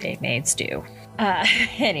made stew.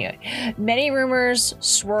 Anyway, many rumors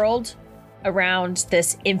swirled around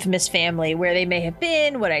this infamous family, where they may have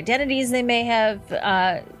been, what identities they may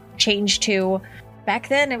have changed to. Back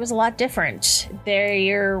then, it was a lot different.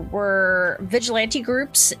 There were vigilante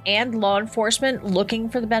groups and law enforcement looking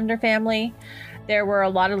for the Bender family. There were a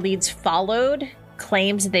lot of leads followed,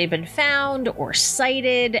 claims that they'd been found or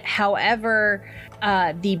sighted. However,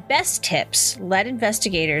 the best tips led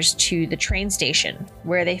investigators to the train station,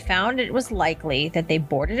 where they found it was likely that they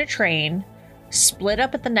boarded a train, split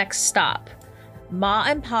up at the next stop. Ma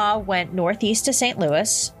and Pa went northeast to St.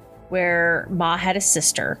 Louis, where Ma had a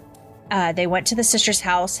sister. They went to the sister's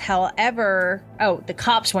house. However, the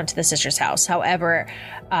cops went to the sister's house. However,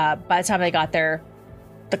 by the time they got there,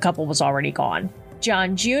 the couple was already gone.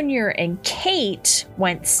 John Jr. and Kate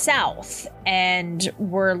went south and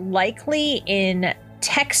were likely in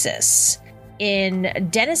Texas. In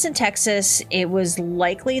Denison, Texas, it was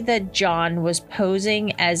likely that John was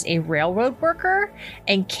posing as a railroad worker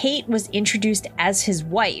and Kate was introduced as his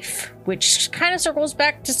wife, which kind of circles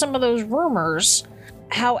back to some of those rumors.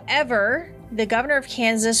 However, the governor of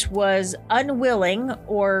Kansas was unwilling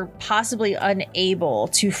or possibly unable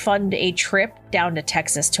to fund a trip down to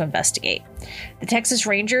Texas to investigate. The Texas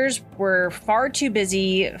Rangers were far too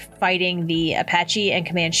busy fighting the Apache and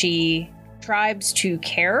Comanche tribes to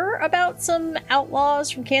care about some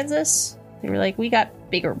outlaws from Kansas. They were like, we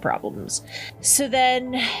got bigger problems. So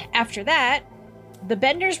then, after that, the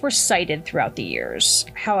Benders were cited throughout the years,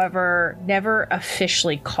 however, never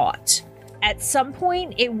officially caught. At some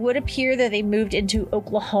point, it would appear that they moved into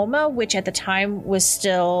Oklahoma, which at the time was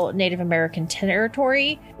still Native American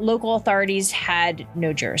territory. Local authorities had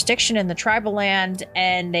no jurisdiction in the tribal land,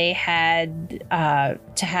 and they had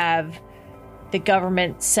to have the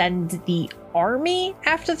government send the army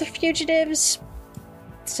after the fugitives.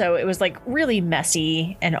 So it was like really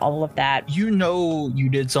messy and all of that. You know you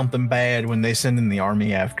did something bad when they send in the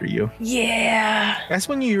army after you. Yeah. That's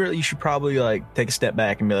when you should probably like take a step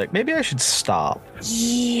back and be like, maybe I should stop.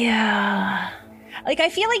 Yeah. Like, I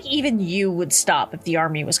feel like even you would stop if the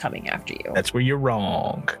army was coming after you. That's where you're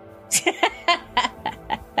wrong.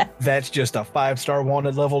 That's just a 5-star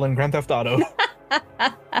wanted level in Grand Theft Auto.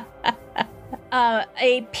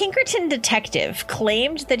 A Pinkerton detective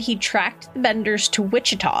claimed that he tracked the Benders to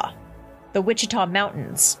Wichita, the Wichita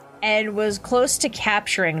Mountains, and was close to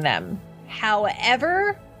capturing them.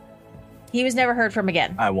 However, he was never heard from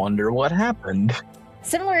again. I wonder what happened.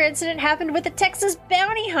 Similar incident happened with a Texas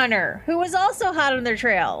bounty hunter who was also hot on their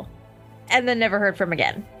trail and then never heard from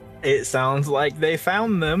again. It sounds like they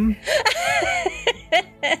found them.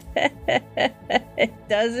 It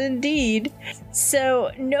does indeed.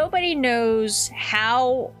 So nobody knows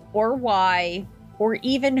how or why or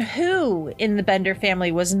even who in the Bender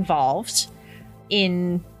family was involved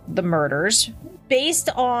in the murders. Based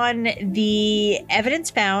on the evidence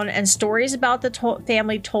found and stories about the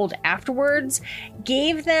family told afterwards,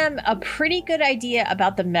 gave them a pretty good idea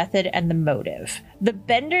about the method and the motive. The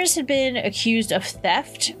Benders had been accused of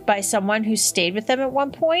theft by someone who stayed with them at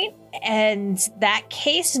one point, and that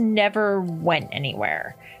case never went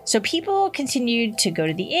anywhere. So people continued to go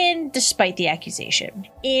to the inn despite the accusation.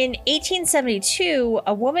 In 1872,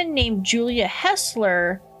 a woman named Julia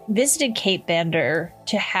Hessler visited Kate Bender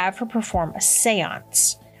to have her perform a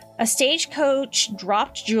seance. A stagecoach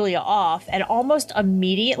dropped Julia off, and almost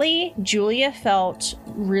immediately, Julia felt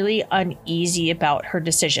really uneasy about her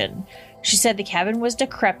decision. She said the cabin was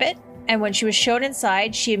decrepit, and when she was shown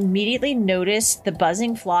inside, she immediately noticed the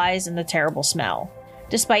buzzing flies and the terrible smell.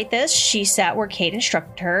 Despite this, she sat where Kate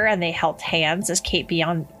instructed her, and they held hands as Kate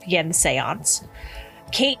began the seance.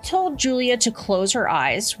 Kate told Julia to close her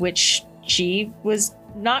eyes, which she was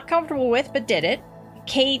not comfortable with, but did it.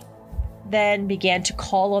 Kate then began to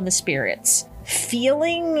call on the spirits.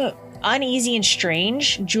 Feeling uneasy and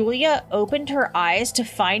strange, Julia opened her eyes to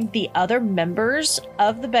find the other members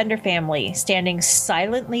of the Bender family standing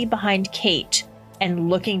silently behind Kate and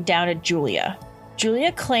looking down at Julia.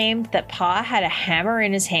 Julia claimed that Pa had a hammer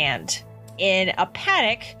in his hand. In a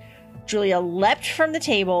panic, Julia leapt from the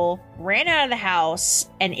table, ran out of the house,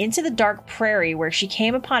 and into the dark prairie where she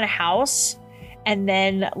came upon a house and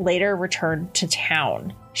then later returned to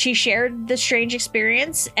town. She shared the strange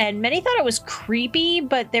experience, and many thought it was creepy,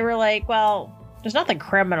 but they were like, well, there's nothing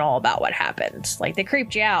criminal about what happened. Like, they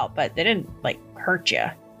creeped you out, but they didn't, hurt you.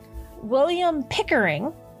 William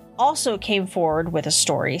Pickering also came forward with a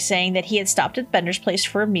story saying that he had stopped at Bender's place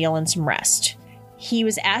for a meal and some rest. He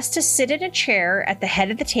was asked to sit in a chair at the head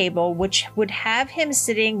of the table, which would have him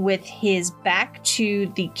sitting with his back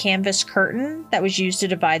to the canvas curtain that was used to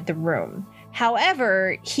divide the room.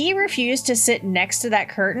 However, he refused to sit next to that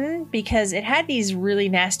curtain because it had these really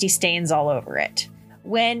nasty stains all over it.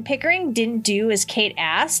 When Pickering didn't do as Kate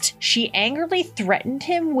asked, she angrily threatened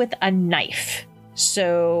him with a knife.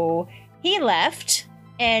 So he left,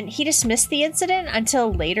 and he dismissed the incident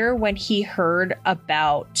until later when he heard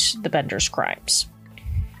about the Bender's crimes.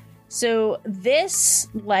 So this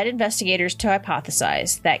led investigators to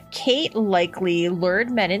hypothesize that Kate likely lured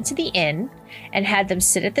men into the inn and had them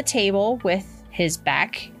sit at the table with his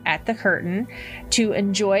back at the curtain to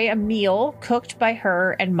enjoy a meal cooked by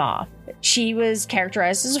her and Ma. She was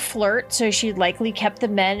characterized as a flirt, so she likely kept the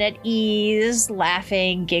men at ease,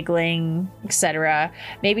 laughing, giggling, etc.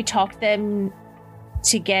 Maybe talked them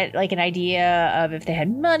to get an idea of if they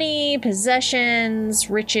had money, possessions,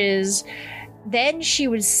 riches. Then she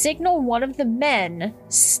would signal one of the men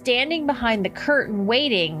standing behind the curtain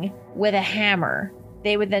waiting with a hammer.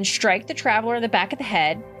 They would then strike the traveler in the back of the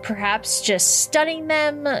head, perhaps just stunning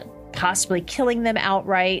them, possibly killing them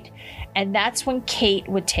outright. And that's when Kate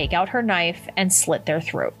would take out her knife and slit their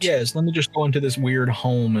throat. Yes, let me just go into this weird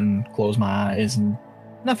home and close my eyes and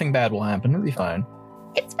nothing bad will happen. It'll be fine.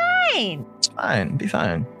 It's fine. It's fine. It'll be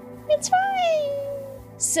fine. It's fine.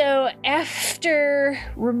 So after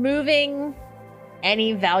removing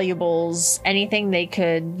any valuables, anything they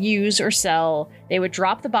could use or sell, they would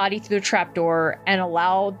drop the body through the trapdoor and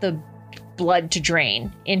allow the blood to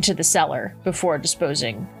drain into the cellar before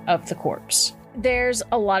disposing of the corpse. There's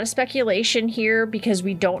a lot of speculation here because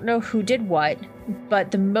we don't know who did what,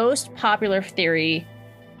 but the most popular theory,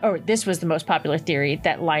 or this was the most popular theory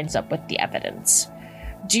that lines up with the evidence.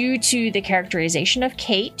 Due to the characterization of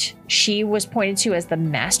Kate, she was pointed to as the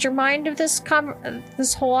mastermind of this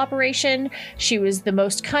whole operation. She was the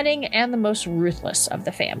most cunning and the most ruthless of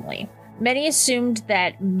the family. Many assumed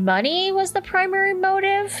that money was the primary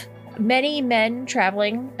motive. Many men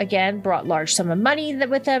traveling, again, brought large sum of money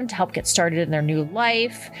with them to help get started in their new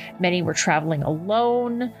life. Many were traveling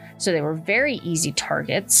alone, so they were very easy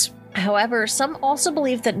targets. However, some also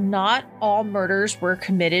believe that not all murders were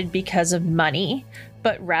committed because of money,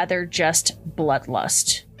 but rather just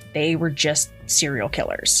bloodlust. They were just serial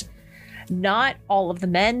killers. Not all of the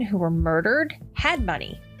men who were murdered had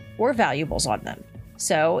money or valuables on them.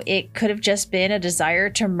 So it could have just been a desire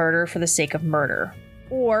to murder for the sake of murder.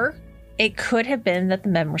 Or it could have been that the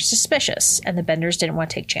men were suspicious and the Benders didn't want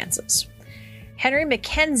to take chances. Henry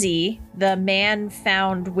Mackenzie, the man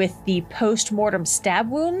found with the post-mortem stab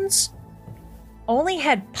wounds, only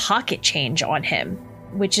had pocket change on him,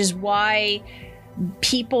 which is why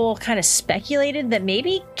people kind of speculated that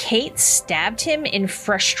maybe Kate stabbed him in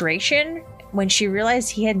frustration when she realized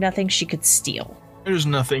he had nothing she could steal. There's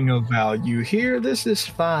nothing of value here. This is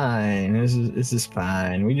fine. This is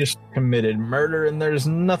fine. We just committed murder and there's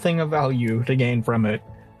nothing of value to gain from it.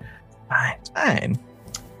 Fine.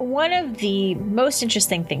 One of the most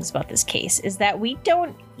interesting things about this case is that we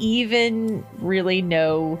don't even really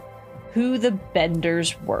know who the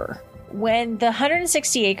Benders were. When the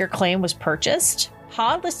 160-acre claim was purchased,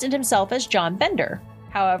 Ha listed himself as John Bender.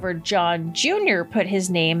 However, John Jr. put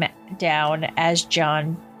his name down as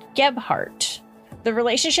John Gebhardt. The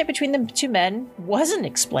relationship between the two men wasn't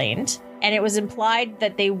explained, and it was implied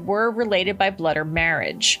that they were related by blood or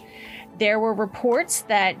marriage. There were reports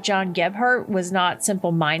that John Gebhardt was not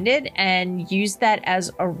simple-minded and used that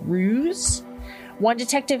as a ruse. One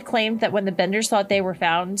detective claimed that when the Benders thought they were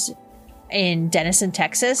found in Denison,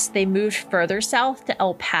 Texas, they moved further south to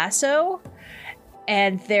El Paso.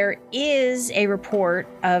 And there is a report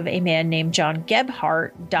of a man named John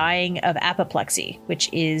Gebhardt dying of apoplexy,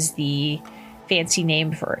 which is the fancy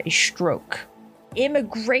name for a stroke.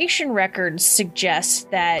 Immigration records suggest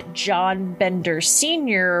that John Bender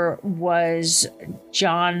Sr. was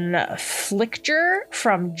John Flichter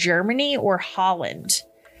from Germany or Holland.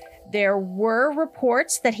 There were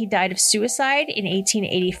reports that he died of suicide in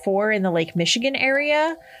 1884 in the Lake Michigan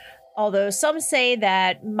area, although some say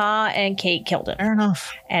that Ma and Kate killed him. Fair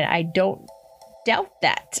enough. And I don't doubt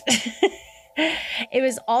that. It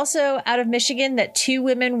was also out of Michigan that two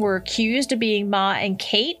women were accused of being Ma and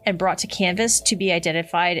Kate and brought to canvas to be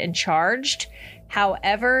identified and charged.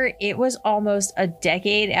 However, it was almost a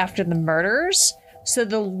decade after the murders, so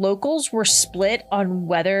the locals were split on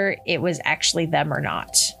whether it was actually them or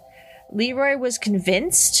not. Leroy was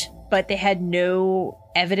convinced, but they had no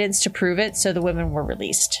evidence to prove it, so the women were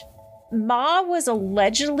released. Ma was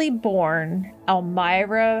allegedly born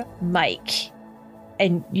Elmira Mike.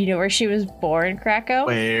 And you know where she was born, Krakow?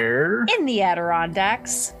 Where? In the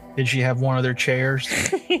Adirondacks. Did she have one of their chairs?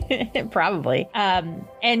 Probably.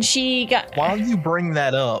 And she got... While you bring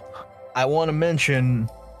that up, I want to mention,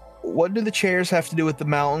 what do the chairs have to do with the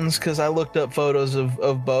mountains? Because I looked up photos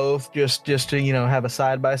of both just to, have a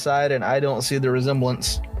side-by-side, and I don't see the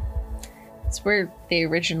resemblance. It's where they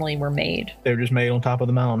originally were made. They were just made on top of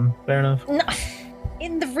the mountain. Fair enough. No,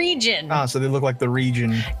 in the region. Ah, so they look like the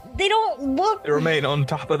region. They don't look... They were made on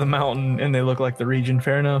top of the mountain, and they look like the region.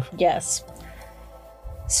 Fair enough. Yes.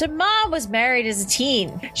 So Ma was married as a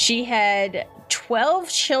teen. She had 12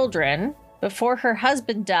 children before her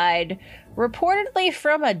husband died, reportedly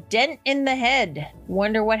from a dent in the head.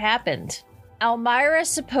 Wonder what happened. Elmira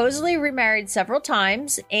supposedly remarried several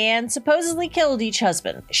times and supposedly killed each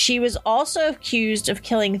husband. She was also accused of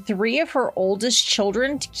killing 3 of her oldest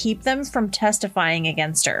children to keep them from testifying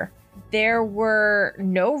against her. There were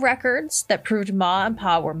no records that proved Ma and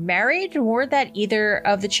Pa were married or that either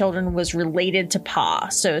of the children was related to Pa.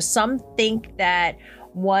 So some think that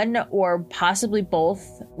one or possibly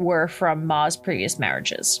both were from Ma's previous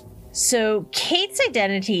marriages. So Kate's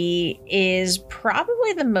identity is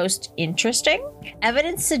probably the most interesting.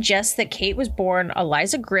 Evidence suggests that Kate was born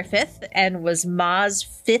Eliza Griffith and was Ma's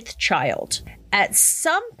 5th child. At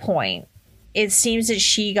some point, it seems that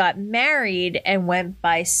she got married and went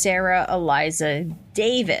by Sarah Eliza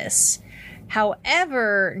Davis.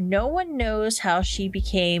 However, no one knows how she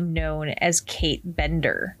became known as Kate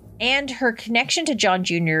Bender. And her connection to John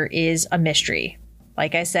Jr. is a mystery.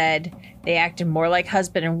 Like I said, they acted more like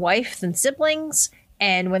husband and wife than siblings,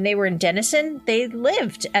 and when they were in Denison, they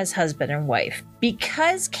lived as husband and wife.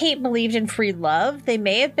 Because Kate believed in free love, they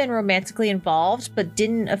may have been romantically involved, but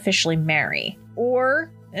didn't officially marry.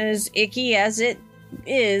 Or, as icky as it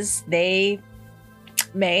is, they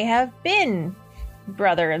may have been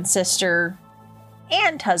brother and sister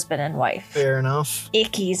and husband and wife. Fair enough.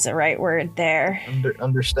 Icky's the right word there.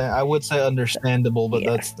 Understand. I would say understandable, but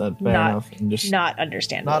Yeah. that's not fair enough. Not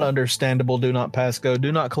understandable. Not understandable. Do not pass go.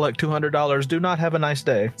 Do not collect $200. Do not have a nice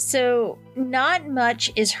day. So, not much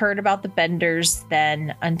is heard about the Benders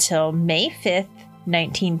then until May 5th,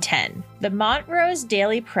 1910. The Montrose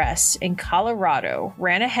Daily Press in Colorado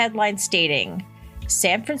ran a headline stating,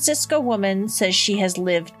 "San Francisco woman says she has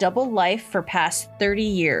lived double life for past 30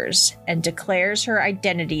 years and declares her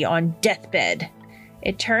identity on deathbed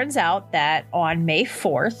It turns out that on May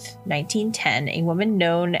 4th, 1910, a woman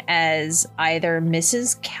known as either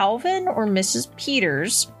Mrs. Calvin or Mrs.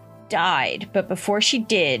 Peters died, but before she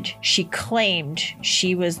did, she claimed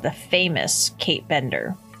she was the famous Kate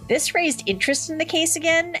Bender. This raised interest in the case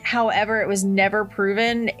again. However, it was never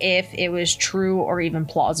proven if it was true or even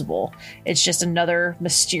plausible. It's just another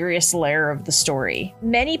mysterious layer of the story.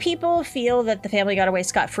 Many people feel that the family got away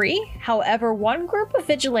scot-free. However, one group of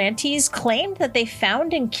vigilantes claimed that they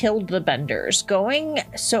found and killed the Benders, going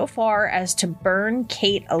so far as to burn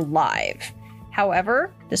Kate alive.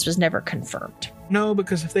 However, this was never confirmed. No,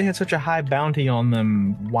 because if they had such a high bounty on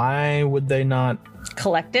them, why would they not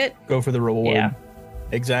collect it? Go for the reward. Yeah.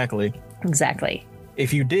 Exactly.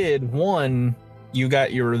 If you did, one, you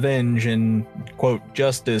got your revenge and, quote,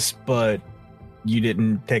 justice, but you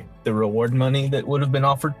didn't take the reward money that would have been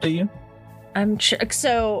offered to you?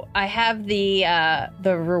 So I have the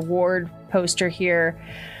reward poster here.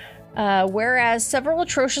 Whereas several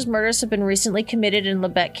atrocious murders have been recently committed in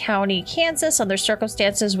Labette County, Kansas, under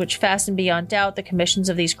circumstances which fasten beyond doubt the commissions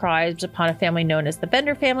of these crimes upon a family known as the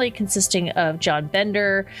Bender family, consisting of John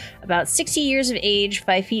Bender, about 60 years of age,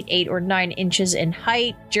 5 feet 8 or 9 inches in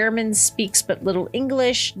height, German, speaks but little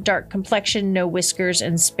English, dark complexion, no whiskers,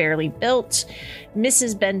 and sparely built.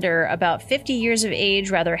 Mrs. Bender, about 50 years of age,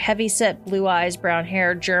 rather heavy-set, blue eyes, brown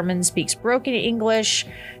hair, German, speaks broken English.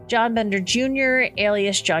 John Bender Jr.,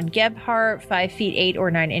 alias John Gebhardt, 5 feet 8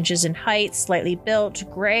 or 9 inches in height, slightly built,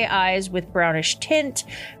 gray eyes with brownish tint,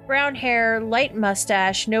 brown hair, light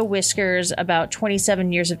mustache, no whiskers, about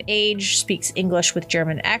 27 years of age, speaks English with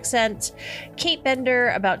German accent. Kate Bender,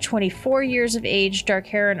 about 24 years of age, dark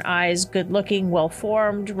hair and eyes, good-looking,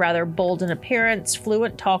 well-formed, rather bold in appearance,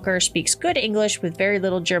 fluent talker, speaks good English with very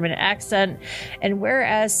little German accent. And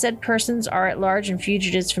whereas said persons are at large and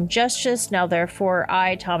fugitives from justice, now therefore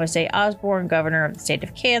I, Thomas A. Osborne, Governor of the State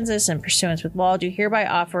of Kansas, in pursuance with law, do hereby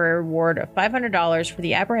offer a reward of $500 for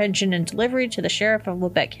the apprehension and delivery to the Sheriff of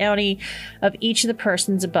Labette County of each of the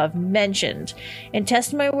persons above mentioned. In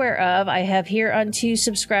testimony whereof, I have hereunto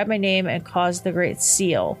subscribed my name and caused the great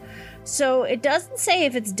seal. So it doesn't say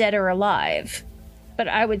if it's dead or alive, but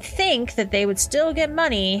I would think that they would still get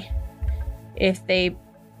money if they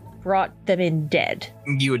brought them in dead.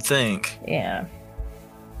 You would think. Yeah.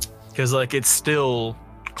 Because, like, it's still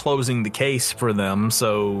closing the case for them,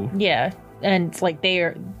 so... Yeah, and, like,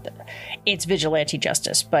 it's vigilante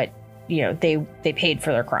justice, but, you know, they paid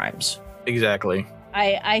for their crimes. Exactly.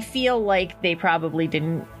 I feel like they probably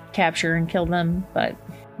didn't capture and kill them, but...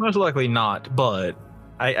 Most likely not, but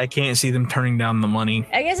I can't see them turning down the money.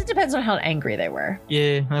 I guess it depends on how angry they were.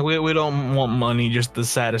 Yeah, we don't want money, just the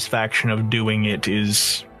satisfaction of doing it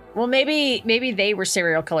is... Well, maybe they were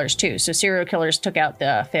serial killers too. So serial killers took out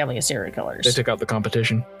the family of serial killers. They took out the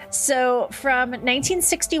competition. So from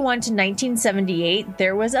 1961 to 1978,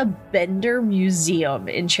 there was a Bender Museum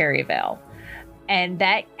in Cherryvale. And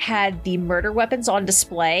that had the murder weapons on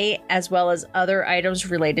display, as well as other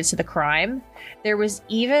items related to the crime. There was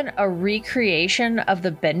even a recreation of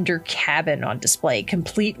the Bender cabin on display,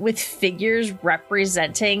 complete with figures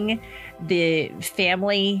representing the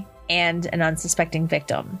family and an unsuspecting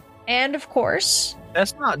victim. And of course...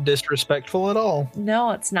 That's not disrespectful at all.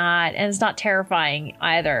 No, it's not. And it's not terrifying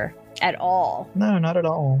either. At all. No, not at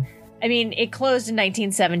all. I mean, it closed in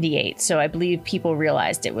 1978, so I believe people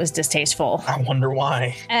realized it was distasteful. I wonder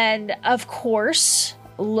why. And of course,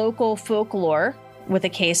 local folklore with a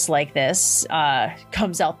case like this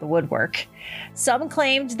comes out the woodwork. Some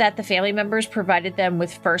claimed that the family members provided them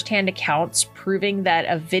with firsthand accounts proving that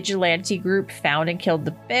a vigilante group found and killed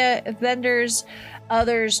the Benders.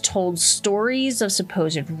 Others told stories of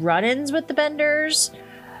supposed run-ins with the Benders.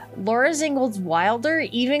 Laura Ingalls Wilder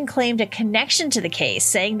even claimed a connection to the case,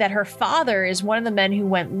 saying that her father is one of the men who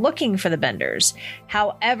went looking for the Benders.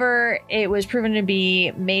 However, it was proven to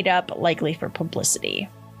be made up, likely for publicity.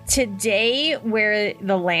 Today, where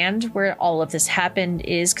the land where all of this happened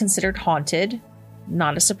is considered haunted,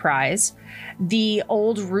 not a surprise. The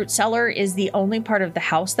old root cellar is the only part of the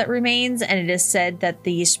house that remains, and it is said that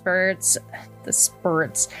the spirits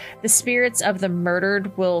of the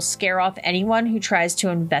murdered will scare off anyone who tries to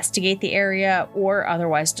investigate the area or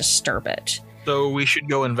otherwise disturb it. So we should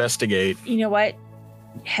go investigate. You know what?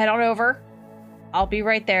 Head on over. I'll be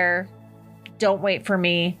right there. Don't wait for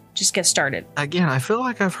me. Just get started. Again, I feel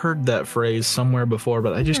like I've heard that phrase somewhere before,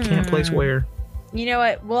 but I just can't place where. You know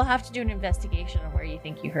what? We'll have to do an investigation on where you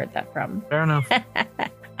think you heard that from. Fair enough.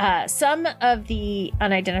 Some of the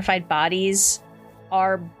unidentified bodies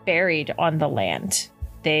are buried on the land.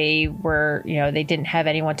 They were, they didn't have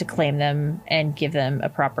anyone to claim them and give them a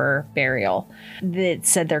proper burial. It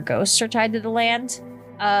said their ghosts are tied to the land.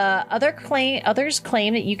 Others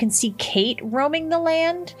claim that you can see Kate roaming the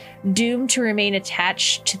land, doomed to remain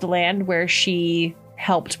attached to the land where she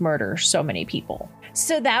helped murder so many people.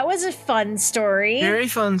 So that was a fun story. Very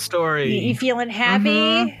fun story. You feeling happy?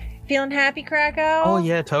 Mm-hmm. Feeling happy, Krakow? Oh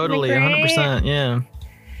yeah, totally, 100%. Yeah,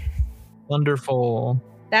 wonderful.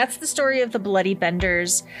 That's the story of the Bloody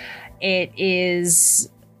Benders. It is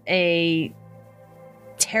a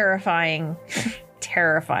terrifying,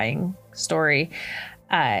 terrifying story.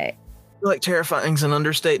 I feel like terrifying's an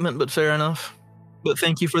understatement, but fair enough. But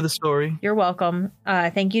thank you for the story. You're welcome.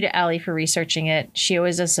 Thank you to Allie for researching it. She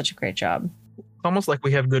always does such a great job. It's almost like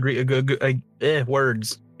we have good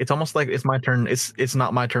words. It's almost like it's my turn. It's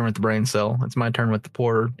not my turn with the brain cell. It's my turn with the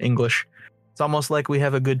poor English. It's almost like we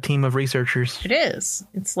have a good team of researchers. It is.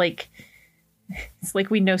 It's like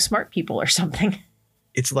we know smart people or something.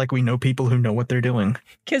 It's like we know people who know what they're doing.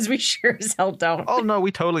 Because we sure as hell don't. Oh, no,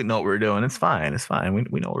 we totally know what we're doing. It's fine. It's fine.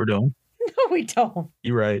 We know what we're doing. No, we don't.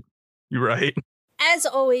 You're right. You're right. As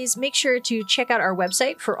always, make sure to check out our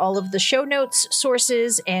website for all of the show notes,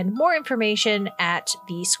 sources, and more information at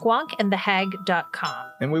thesquonkandthehag.com.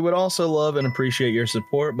 And we would also love and appreciate your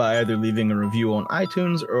support by either leaving a review on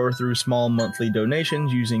iTunes or through small monthly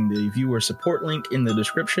donations using the viewer support link in the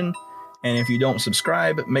description. And if you don't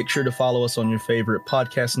subscribe, make sure to follow us on your favorite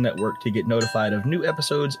podcast network to get notified of new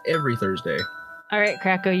episodes every Thursday. All right,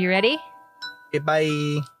 Krakow, you ready? Okay,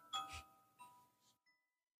 bye.